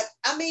 but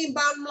I mean,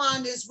 bottom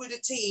line is with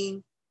a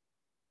team,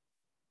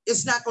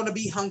 it's not going to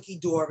be hunky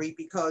dory,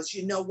 because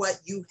you know what?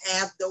 You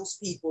have those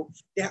people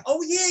that,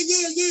 oh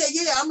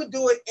yeah, I'm gonna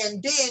do it.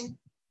 And then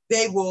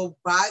they will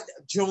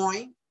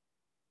join,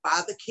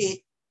 buy the kit,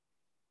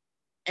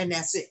 and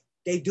that's it.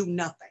 They do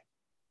nothing.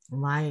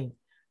 Right.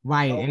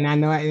 Right. Oh. And I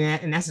know,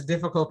 and that's a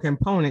difficult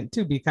component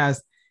too,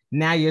 because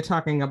now you're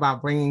talking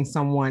about bringing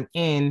someone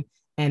in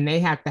and they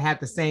have to have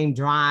the same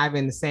drive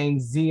and the same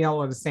zeal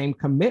or the same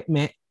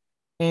commitment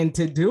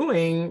into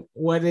doing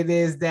what it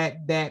is that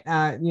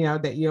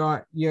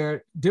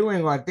you're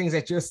doing, or things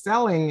that you're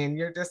selling. And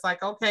you're just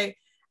like, okay,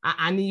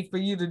 I need for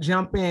you to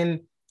jump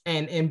in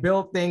and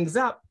build things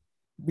up,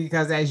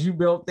 because as you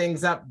build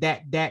things up,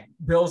 that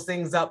builds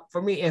things up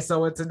for me. And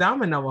so it's a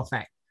domino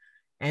effect.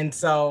 And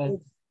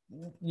so,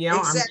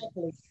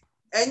 exactly.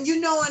 And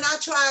and I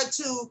try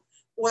to,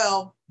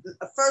 well,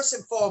 first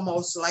and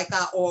foremost, like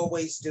I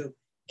always do,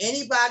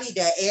 anybody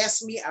that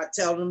asks me, I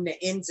tell them the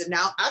ins and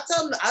outs. I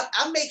tell them,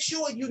 I make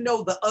sure you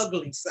know the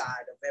ugly side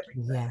of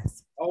everything.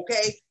 Yes.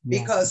 Okay.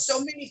 Yes. Because so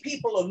many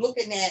people are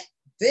looking at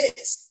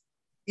this,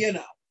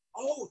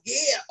 oh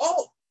yeah,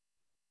 oh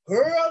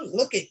girl,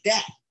 look at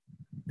that.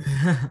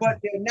 But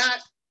they're not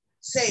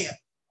saying,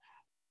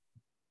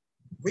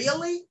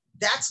 really?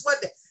 That's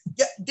what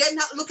they're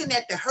not looking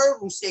at the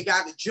hurdles they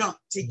got to jump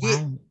to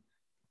get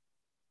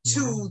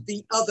to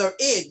the other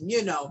end,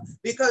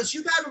 because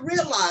you got to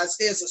realize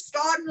there's a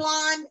starting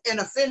line and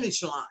a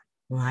finish line.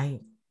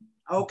 Right.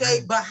 Okay.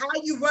 Right. But how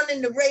you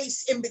running the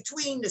race in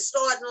between the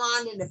starting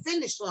line and the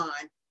finish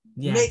line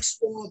makes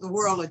all the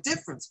world a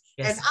difference.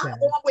 Yes, and I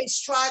always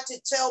try to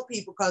tell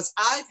people, because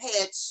I've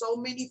had so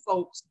many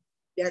folks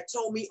that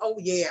told me, oh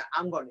yeah,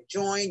 I'm going to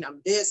join,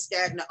 I'm this,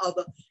 that, and the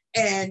other.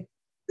 And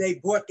they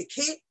bought the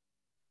kit,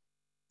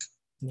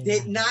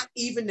 did not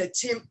even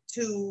attempt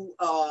to,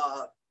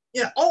 oh,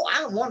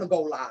 I don't want to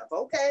go live.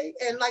 Okay.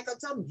 And like I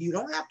tell them, you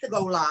don't have to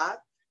go live.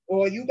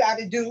 All you got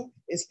to do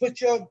is put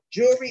your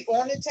jewelry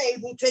on the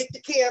table, take the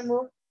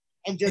camera,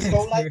 and just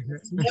go like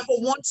this. Never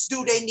once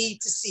do they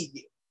need to see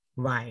you.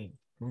 Right.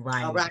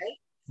 Right. All right.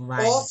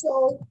 Right.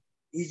 Also,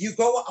 you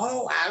go,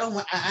 oh,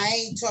 I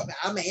ain't talking,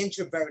 I'm an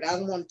introvert. I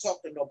don't want to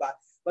talk to nobody.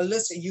 But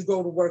listen, you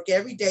go to work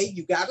every day.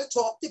 You got to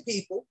talk to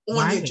people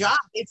on your job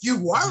if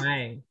you work.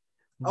 Right.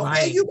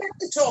 Okay, you got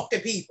to talk to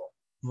people.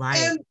 Right.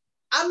 And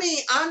I mean,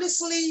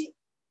 honestly,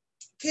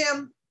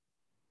 Kim,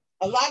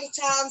 a lot of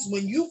times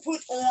when you put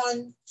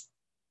on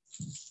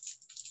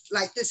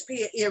like this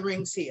pair of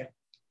earrings here,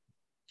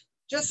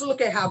 just look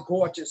at how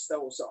gorgeous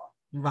those are.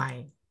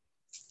 Right.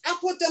 I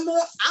put them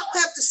on, I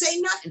don't have to say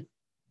nothing.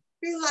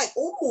 Be like,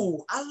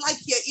 oh, I like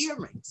your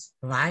earrings.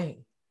 Right.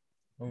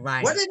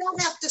 Right. What did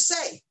I have to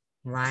say?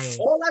 Right.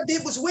 All I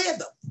did was wear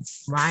them.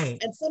 Right.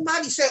 And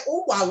somebody said,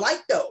 oh, I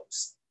like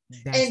those.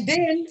 And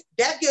then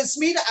that gives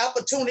me the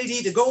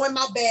opportunity to go in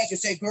my bag and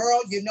say, girl,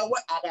 you know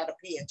what? I got a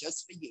pair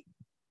just for you.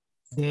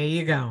 There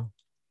you go.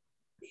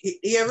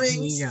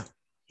 Earrings,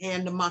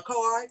 hand them my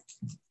card,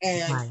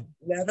 and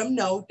let them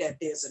know that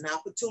there's an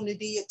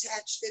opportunity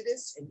attached to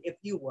this. And if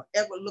you were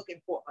ever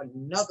looking for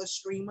another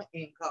stream of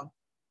income,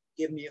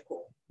 give me a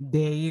call.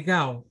 There you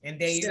go.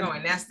 And there you go.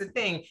 And that's the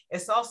thing.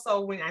 It's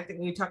also when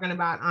you're talking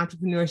about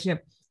entrepreneurship,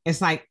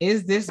 it's like,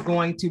 is this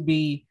going to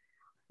be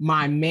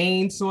my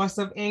main source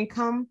of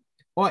income,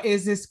 or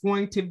is this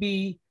going to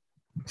be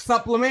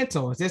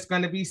supplemental? Is this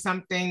going to be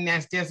something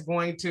that's just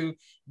going to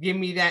give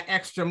me that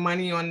extra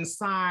money on the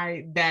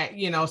side that,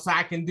 so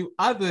I can do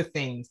other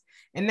things?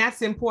 And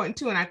that's important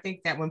too. And I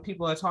think that when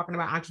people are talking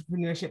about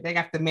entrepreneurship, they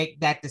have to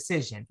make that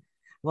decision.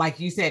 Like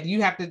you said,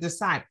 you have to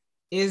decide,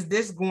 is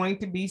this going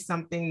to be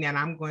something that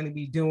I'm going to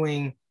be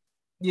doing,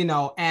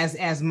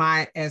 as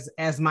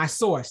my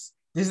source?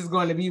 This is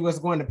going to be what's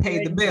going to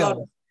pay the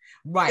bill.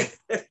 Right.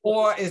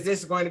 Or is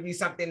this going to be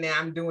something that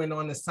I'm doing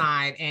on the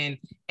side? And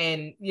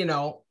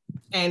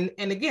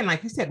again,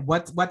 like you said,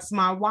 what's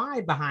my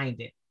why behind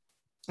it?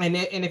 And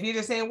if you're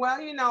just saying,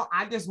 well,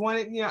 I just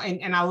wanted,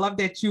 and I love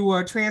that you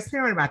were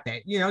transparent about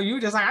that. You were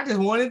just like, I just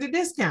wanted the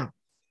discount.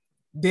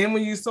 Then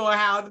when you saw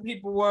how the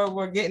people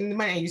were getting the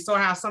money, and you saw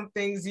how some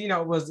things, it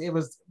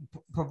was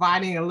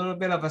providing a little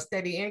bit of a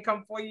steady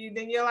income for you,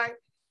 then you're like,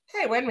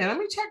 hey, wait a minute, let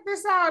me check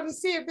this out and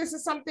see if this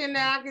is something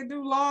that I can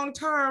do long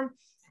term.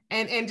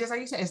 And just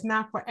like you said, it's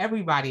not for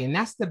everybody. And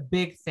that's the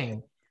big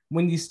thing.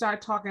 When you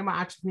start talking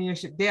about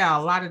entrepreneurship, there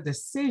are a lot of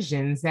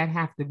decisions that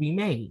have to be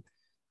made.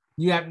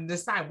 You have to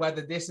decide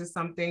whether this is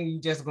something you're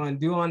just going to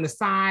do on the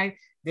side,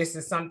 this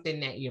is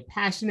something that you're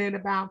passionate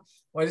about,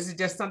 or this is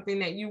just something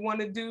that you want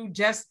to do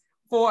just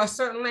for a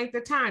certain length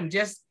of time.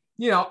 Just,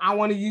 I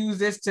want to use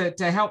this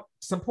to help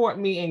support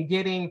me in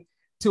getting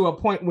to a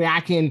point where I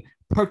can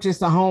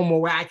purchase a home,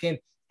 or where I can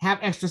have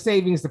extra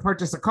savings to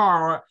purchase a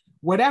car, or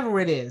whatever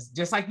it is.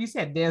 Just like you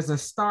said, there's a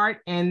start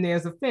and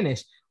there's a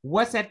finish.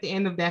 What's at the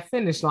end of that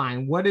finish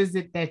line? What is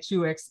it that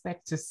you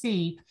expect to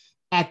see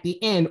at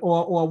the end,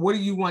 or what do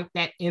you want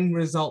that end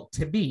result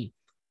to be?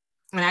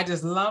 And I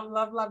just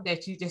love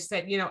that you just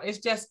said,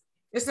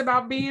 it's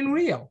about being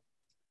real.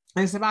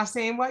 And it's about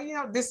saying,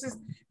 well, this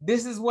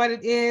is what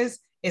it is.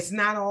 It's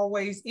not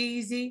always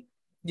easy.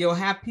 You'll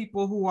have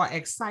people who are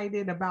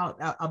excited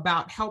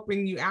about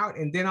helping you out,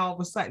 and then all of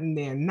a sudden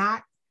they're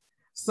not.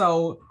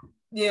 So,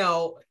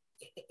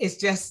 it's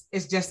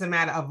just a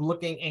matter of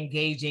looking,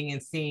 engaging,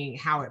 and seeing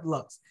how it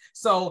looks.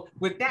 So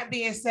with that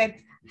being said,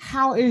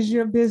 how is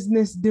your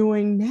business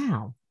doing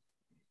now?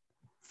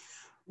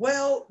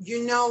 Well,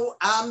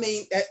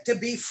 to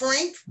be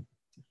frank,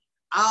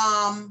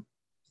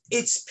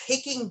 it's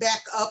picking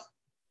back up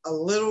a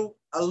little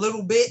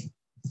bit.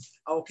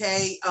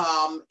 Okay.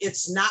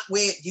 It's not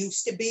where it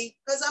used to be.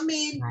 Because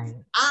right.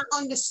 I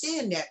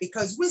understand that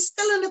because we're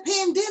still in a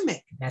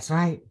pandemic. That's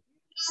right.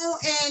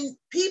 And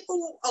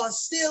people are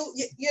still,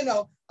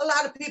 a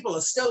lot of people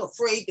are still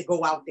afraid to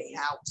go out their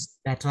house.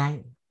 That's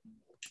right.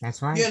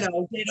 That's right.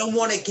 They don't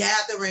want to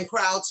gather in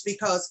crowds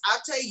because I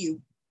tell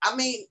you,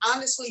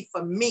 honestly,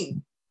 for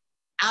me,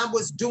 I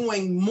was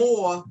doing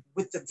more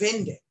with the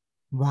vending.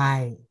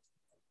 Right.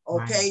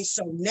 Okay. Right.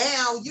 So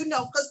now,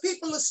 because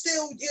people are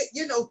still,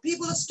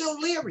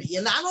 leery,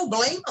 and I don't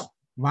blame them.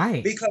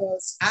 Right.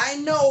 Because I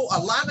know a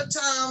lot of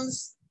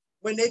times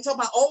when they talk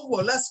about, oh,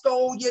 well, let's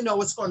go,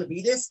 it's going to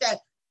be this, that.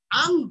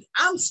 I'm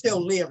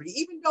still leery,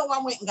 even though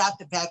I went and got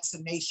the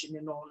vaccination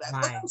and all that,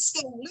 right. But I'm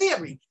still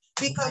leery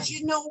because,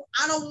 right.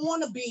 I don't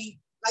want to be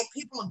like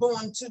people are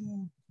going to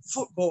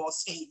football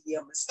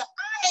stadium and stuff.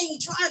 I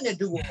ain't trying to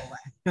do all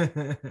that.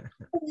 I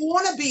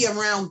want to be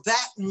around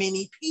that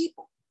many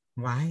people.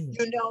 Right.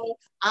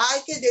 I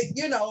could,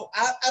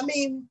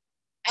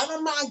 I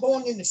don't mind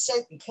going into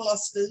certain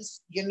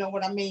clusters, you know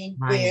what I mean?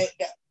 Right.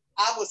 Where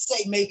I would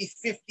say maybe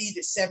 50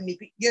 to 70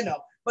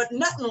 people, but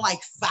nothing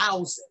like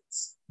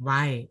thousands.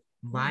 Right.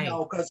 Right.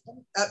 Because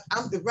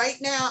right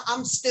now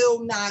I'm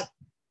still not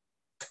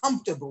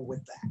comfortable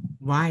with that.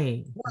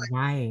 Right.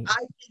 Right. I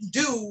can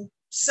do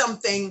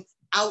something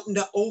out in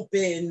the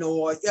open,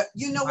 or right.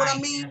 What I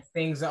mean?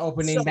 Things are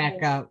opening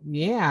back up.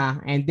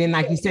 Yeah. And then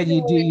like you said,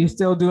 you're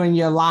still doing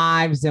your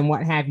lives and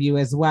what have you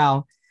as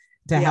well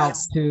to help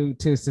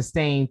to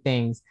sustain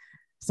things.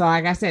 So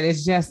like I said,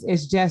 it's just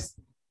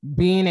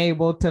being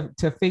able to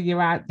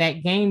figure out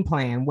that game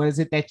plan. What is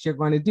it that you're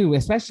going to do?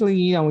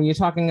 Especially, when you're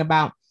talking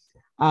about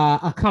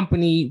a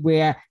company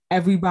where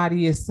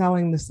everybody is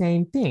selling the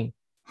same thing.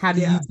 How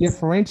do you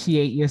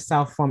differentiate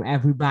yourself from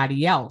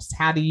everybody else?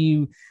 How do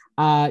you,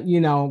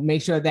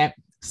 make sure that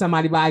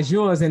somebody buys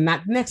yours and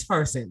not the next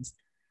person's?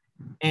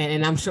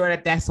 And I'm sure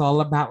that that's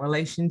all about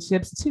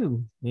relationships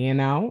too,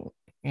 And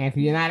if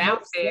you're not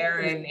out there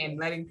and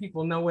letting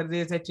people know what it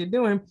is that you're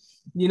doing,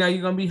 you're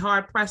going to be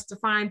hard pressed to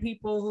find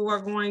people who are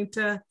going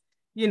to,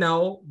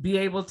 be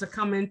able to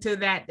come into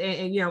that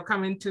and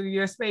come into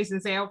your space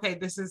and say, okay,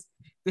 this is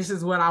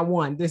what I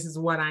want. This is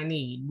what I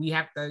need. We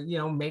have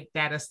to, make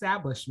that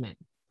establishment.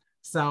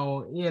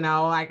 So,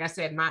 like I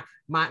said, my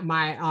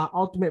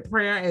ultimate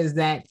prayer is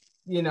that,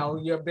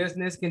 your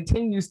business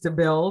continues to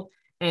build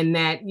and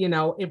that,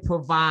 it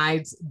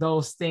provides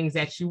those things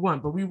that you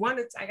want. But we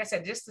wanted, like I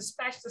said, just to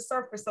scratch the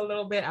surface a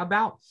little bit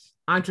about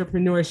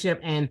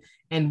entrepreneurship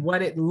and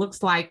what it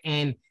looks like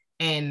and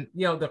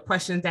the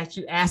questions that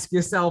you ask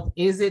yourself.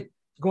 Is it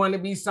going to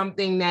be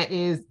something that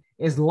is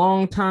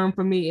long-term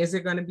for me? Is it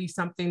going to be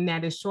something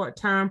that is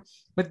short-term?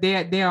 But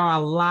there are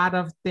a lot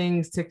of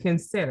things to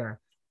consider.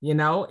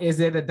 Is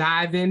it a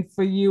dive in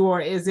for you,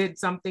 or is it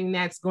something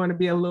that's going to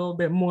be a little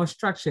bit more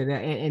structured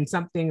and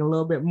something a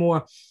little bit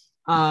more,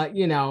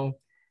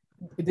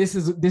 this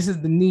is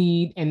the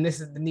need, and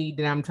this is the need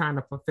that I'm trying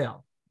to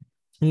fulfill,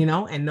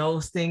 and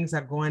those things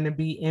are going to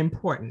be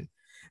important.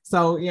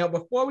 So,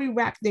 before we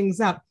wrap things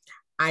up,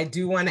 I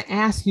do want to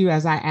ask you,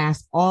 as I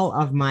ask all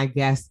of my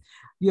guests,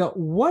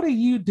 what are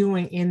you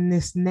doing in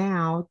this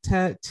now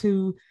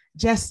to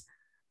just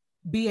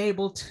be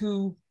able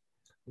to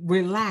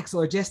relax,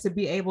 or just to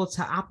be able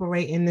to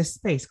operate in this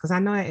space? Because I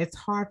know it's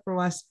hard for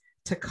us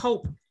to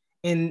cope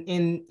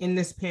in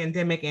this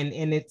pandemic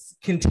and its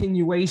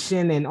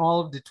continuation and all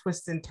of the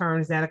twists and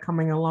turns that are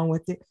coming along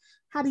with it.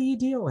 How do you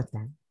deal with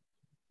that?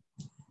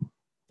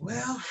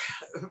 Well,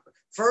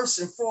 first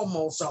and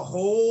foremost, a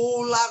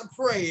whole lot of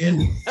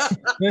praying.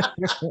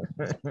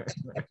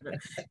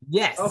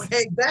 Yes.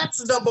 Okay,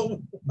 that's number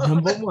one.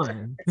 Number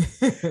one.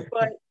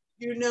 But,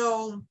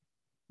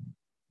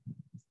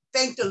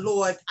 thank the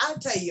Lord. I'll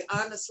tell you,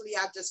 honestly,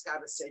 I just got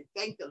to say,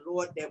 thank the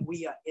Lord that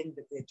we are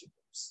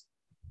individuals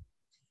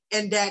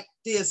and that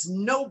there's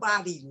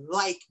nobody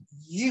like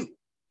you.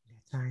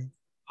 That's right.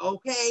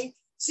 Okay?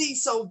 See,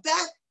 so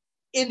that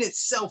in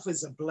itself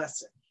is a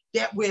blessing,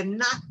 that we're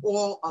not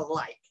all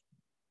alike.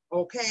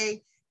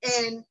 Okay?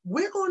 And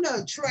we're going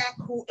to attract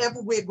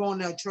whoever we're going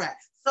to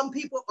attract. Some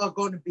people are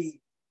going to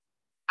be,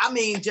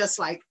 just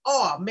like,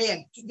 oh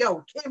man,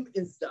 Kim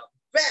is the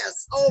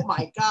best. Oh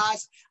my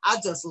gosh,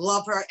 I just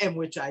love her, and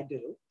which I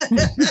do. I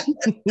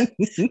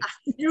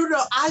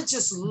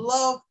just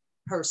love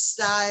her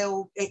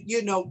style,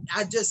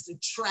 I just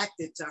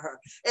attracted to her.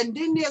 And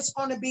then there's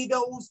going to be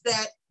those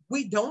that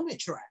we don't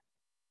attract.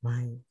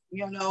 Right.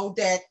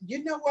 That,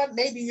 what,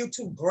 maybe you're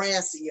too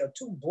brassy or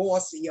too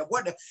bossy or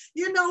whatever,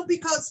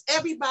 because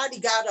everybody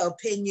got an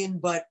opinion,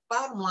 but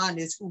bottom line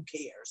is, who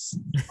cares?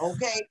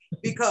 Okay.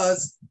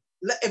 Because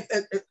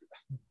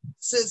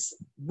since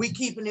we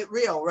keeping it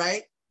real,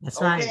 right? That's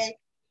okay? Right.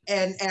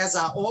 And as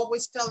I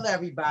always tell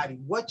everybody,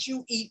 what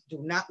you eat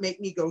do not make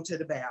me go to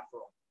the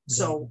bathroom.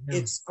 So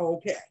it's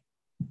okay.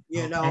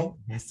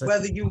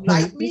 Whether you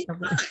like me,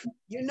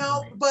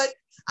 but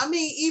I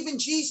mean, even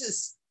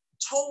Jesus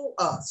told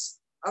us,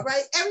 all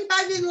right,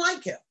 everybody didn't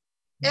like him.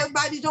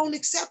 Everybody don't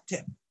accept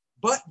him.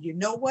 But you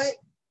know what?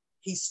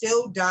 He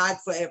still died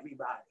for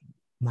everybody.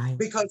 Right.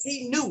 Because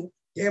he knew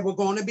there were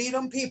going to be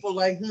them people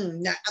like,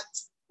 nah,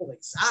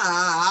 please,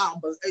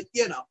 but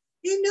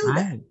he knew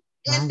that.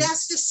 And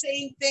that's the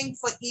same thing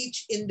for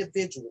each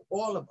individual,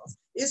 all of us.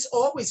 It's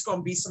always going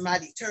to be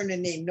somebody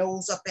turning their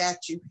nose up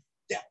at you,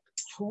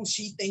 who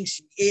she thinks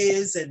she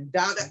is, and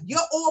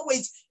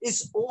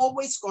it's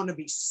always going to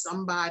be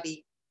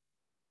somebody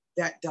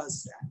that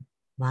does that.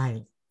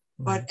 Right.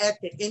 But at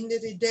the end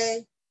of the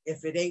day,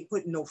 if it ain't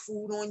putting no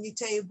food on your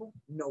table,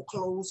 no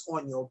clothes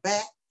on your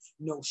back,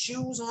 no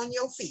shoes on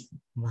your feet,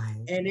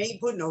 right, and ain't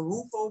putting a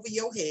roof over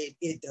your head,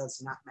 it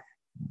does not matter.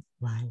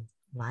 Right.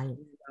 Right.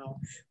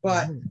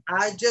 But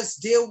I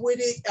just deal with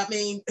it. I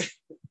mean,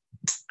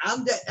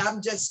 I'm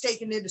just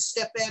taking it a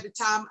step at a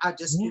time. I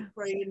just keep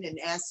praying and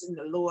asking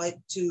the Lord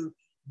to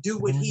do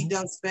what he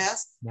does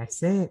best.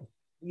 That's it.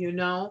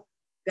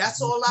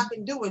 That's all I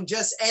can do. And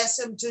just ask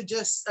him to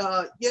just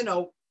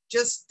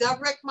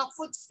direct my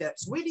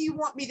footsteps. Where do you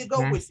want me to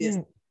go with this?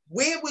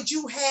 Where would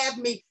you have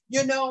me,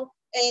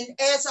 And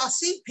as I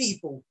see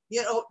people,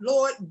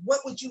 Lord,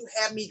 what would you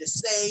have me to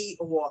say?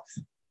 Or,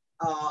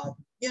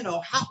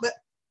 how, but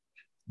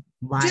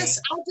I just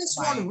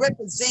want to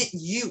represent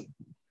you.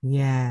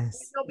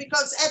 Yes.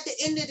 Because at the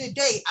end of the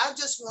day, I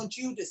just want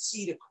you to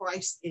see the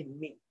Christ in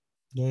me.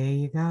 There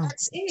you go.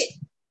 That's it.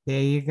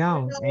 There you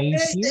go.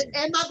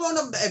 Am I going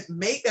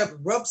to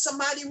rub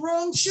somebody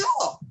wrong?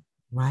 Sure.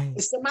 Right.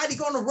 Is somebody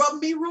going to rub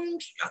me wrong?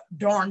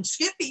 Darn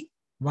skippy.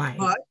 Right.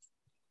 But,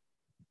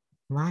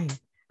 right.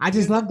 I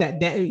just love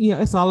that.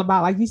 It's all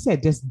about, like you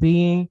said, just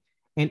being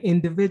an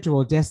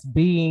individual, just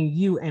being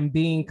you and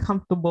being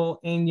comfortable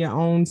in your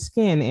own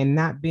skin and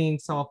not being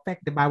so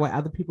affected by what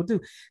other people do.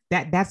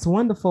 That's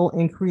wonderful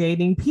in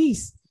creating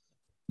peace,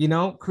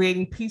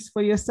 creating peace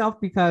for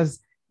yourself, because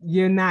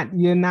you're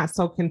not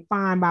so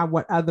confined by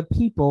what other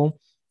people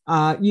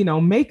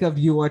make of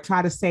you or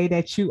try to say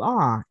that you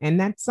are. And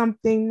that's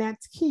something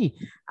that's key.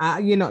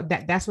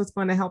 That's what's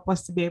going to help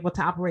us to be able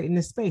to operate in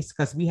this space,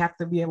 because we have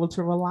to be able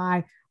to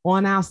rely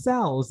on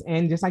ourselves.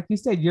 And just like you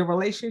said, your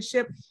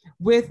relationship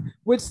with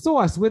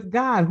source, with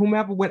God,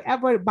 by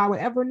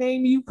whatever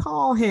name you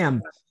call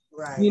him,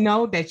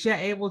 right. That you're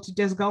able to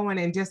just go in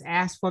and just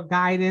ask for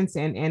guidance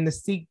and to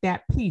seek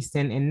that peace.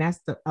 And that's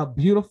a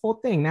beautiful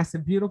thing. That's a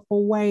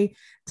beautiful way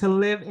to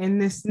live in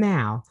this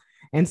now.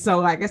 And so,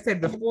 like I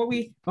said, before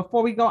we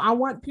go, I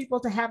want people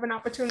to have an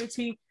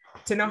opportunity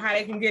to know how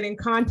they can get in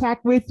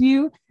contact with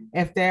you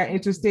if they're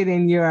interested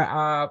in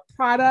your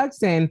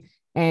products and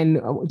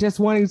just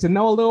wanting to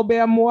know a little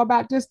bit more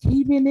about just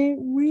keeping it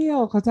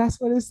real, because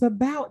that's what it's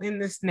about in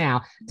this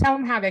now. Tell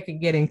them how they can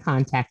get in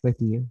contact with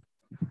you.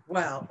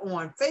 Well,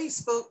 on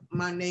Facebook,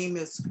 my name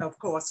is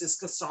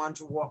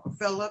Cassandra Walker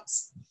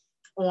Phillips.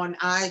 On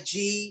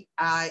IG,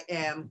 I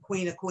am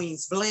Queen of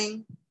Queens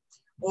Bling.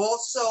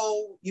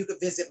 Also, you can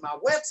visit my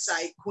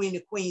website,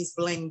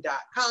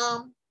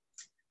 queenofqueensbling.com.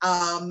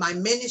 My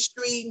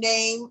ministry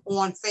name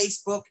on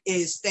Facebook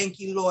is Thank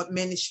You Lord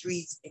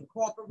Ministries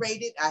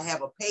Incorporated. I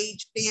have a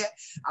page there.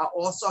 I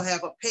also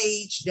have a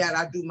page that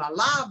I do my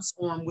lives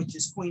on, which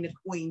is Queen of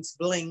Queens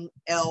Bling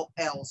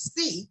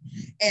LLC.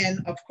 And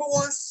of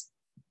course,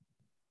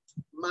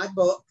 my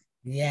book.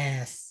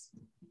 Yes.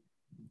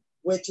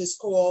 Which is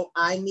called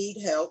I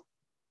Need Help.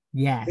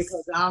 Yes.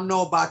 Because I don't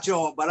know about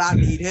y'all, but I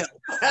need help.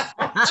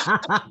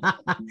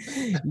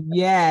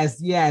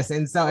 Yes.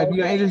 And so if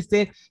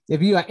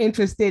you are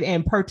interested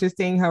in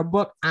purchasing her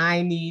book,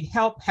 I Need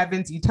Help,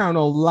 Heaven's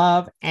Eternal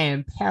Love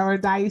and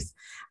Paradise,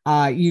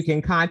 you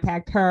can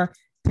contact her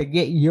to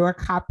get your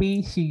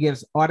copy. She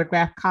gives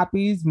autographed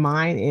copies.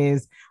 Mine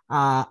is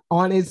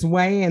on its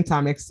way. And so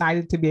I'm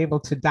excited to be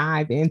able to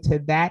dive into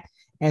that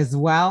as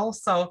well.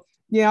 So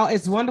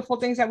it's wonderful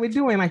things that we're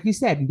doing. Like you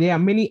said, there are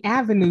many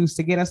avenues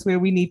to get us where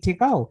we need to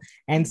go.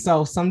 And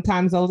so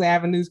sometimes those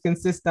avenues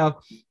consist of,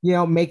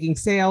 making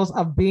sales,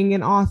 of being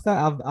an author,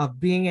 of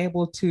being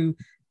able to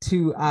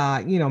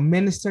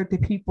minister to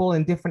people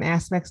in different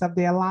aspects of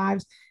their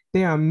lives.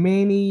 There are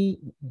many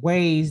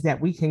ways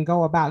that we can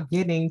go about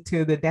getting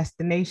to the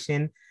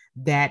destination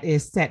that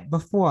is set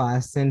before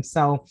us. And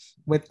so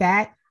with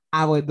that,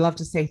 I would love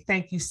to say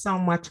thank you so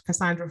much,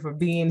 Cassandra, for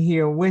being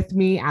here with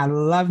me. I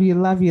love you.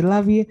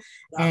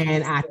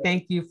 And I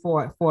thank you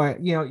for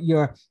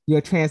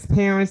your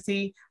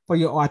transparency, for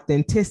your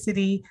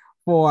authenticity,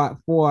 for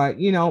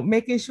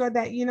making sure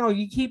that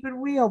you keep it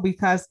real,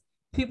 because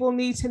people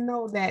need to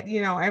know that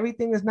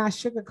everything is not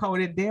sugar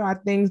coated. There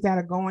are things that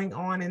are going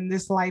on in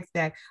this life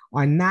that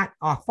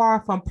are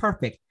far from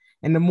perfect.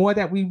 And the more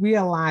that we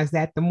realize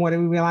that, the more that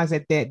we realize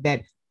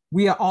that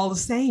we are all the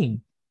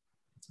same,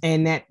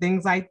 and that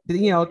things like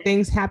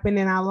things happen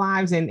in our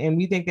lives, and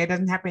we think that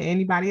doesn't happen to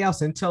anybody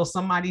else until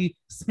somebody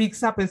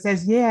speaks up and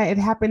says, yeah, it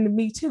happened to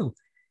me too.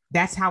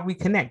 That's how we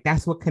connect.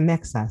 That's what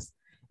connects us,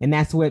 and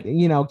that's what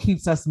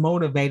keeps us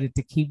motivated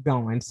to keep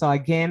going. So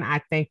again,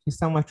 I thank you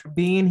so much for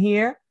being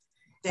here.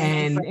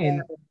 Thank you for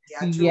And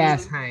having me.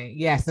 yes, honey,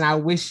 yes, and I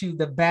wish you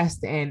the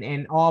best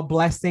and all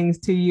blessings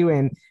to you.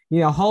 And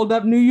hold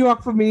up New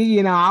York for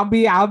me. I'll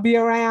be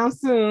around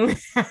soon.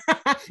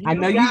 I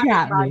know you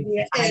got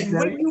me. And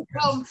when you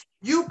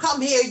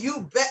come here,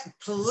 you bet.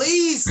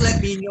 Please let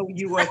me know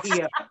you are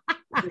here.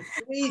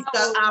 Please,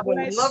 I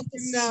would love to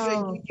see you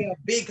and give you a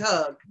big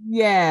hug.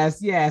 Yes.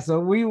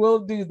 So we will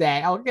do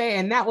that. Okay,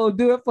 and that will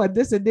do it for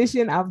this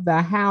edition of the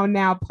How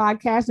Now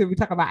podcast, where we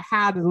talk about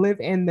how to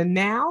live in the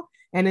now.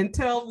 And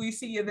until we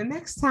see you the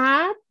next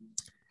time,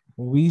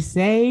 we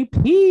say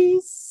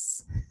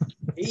peace.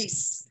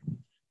 Peace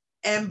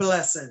and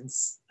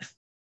blessings.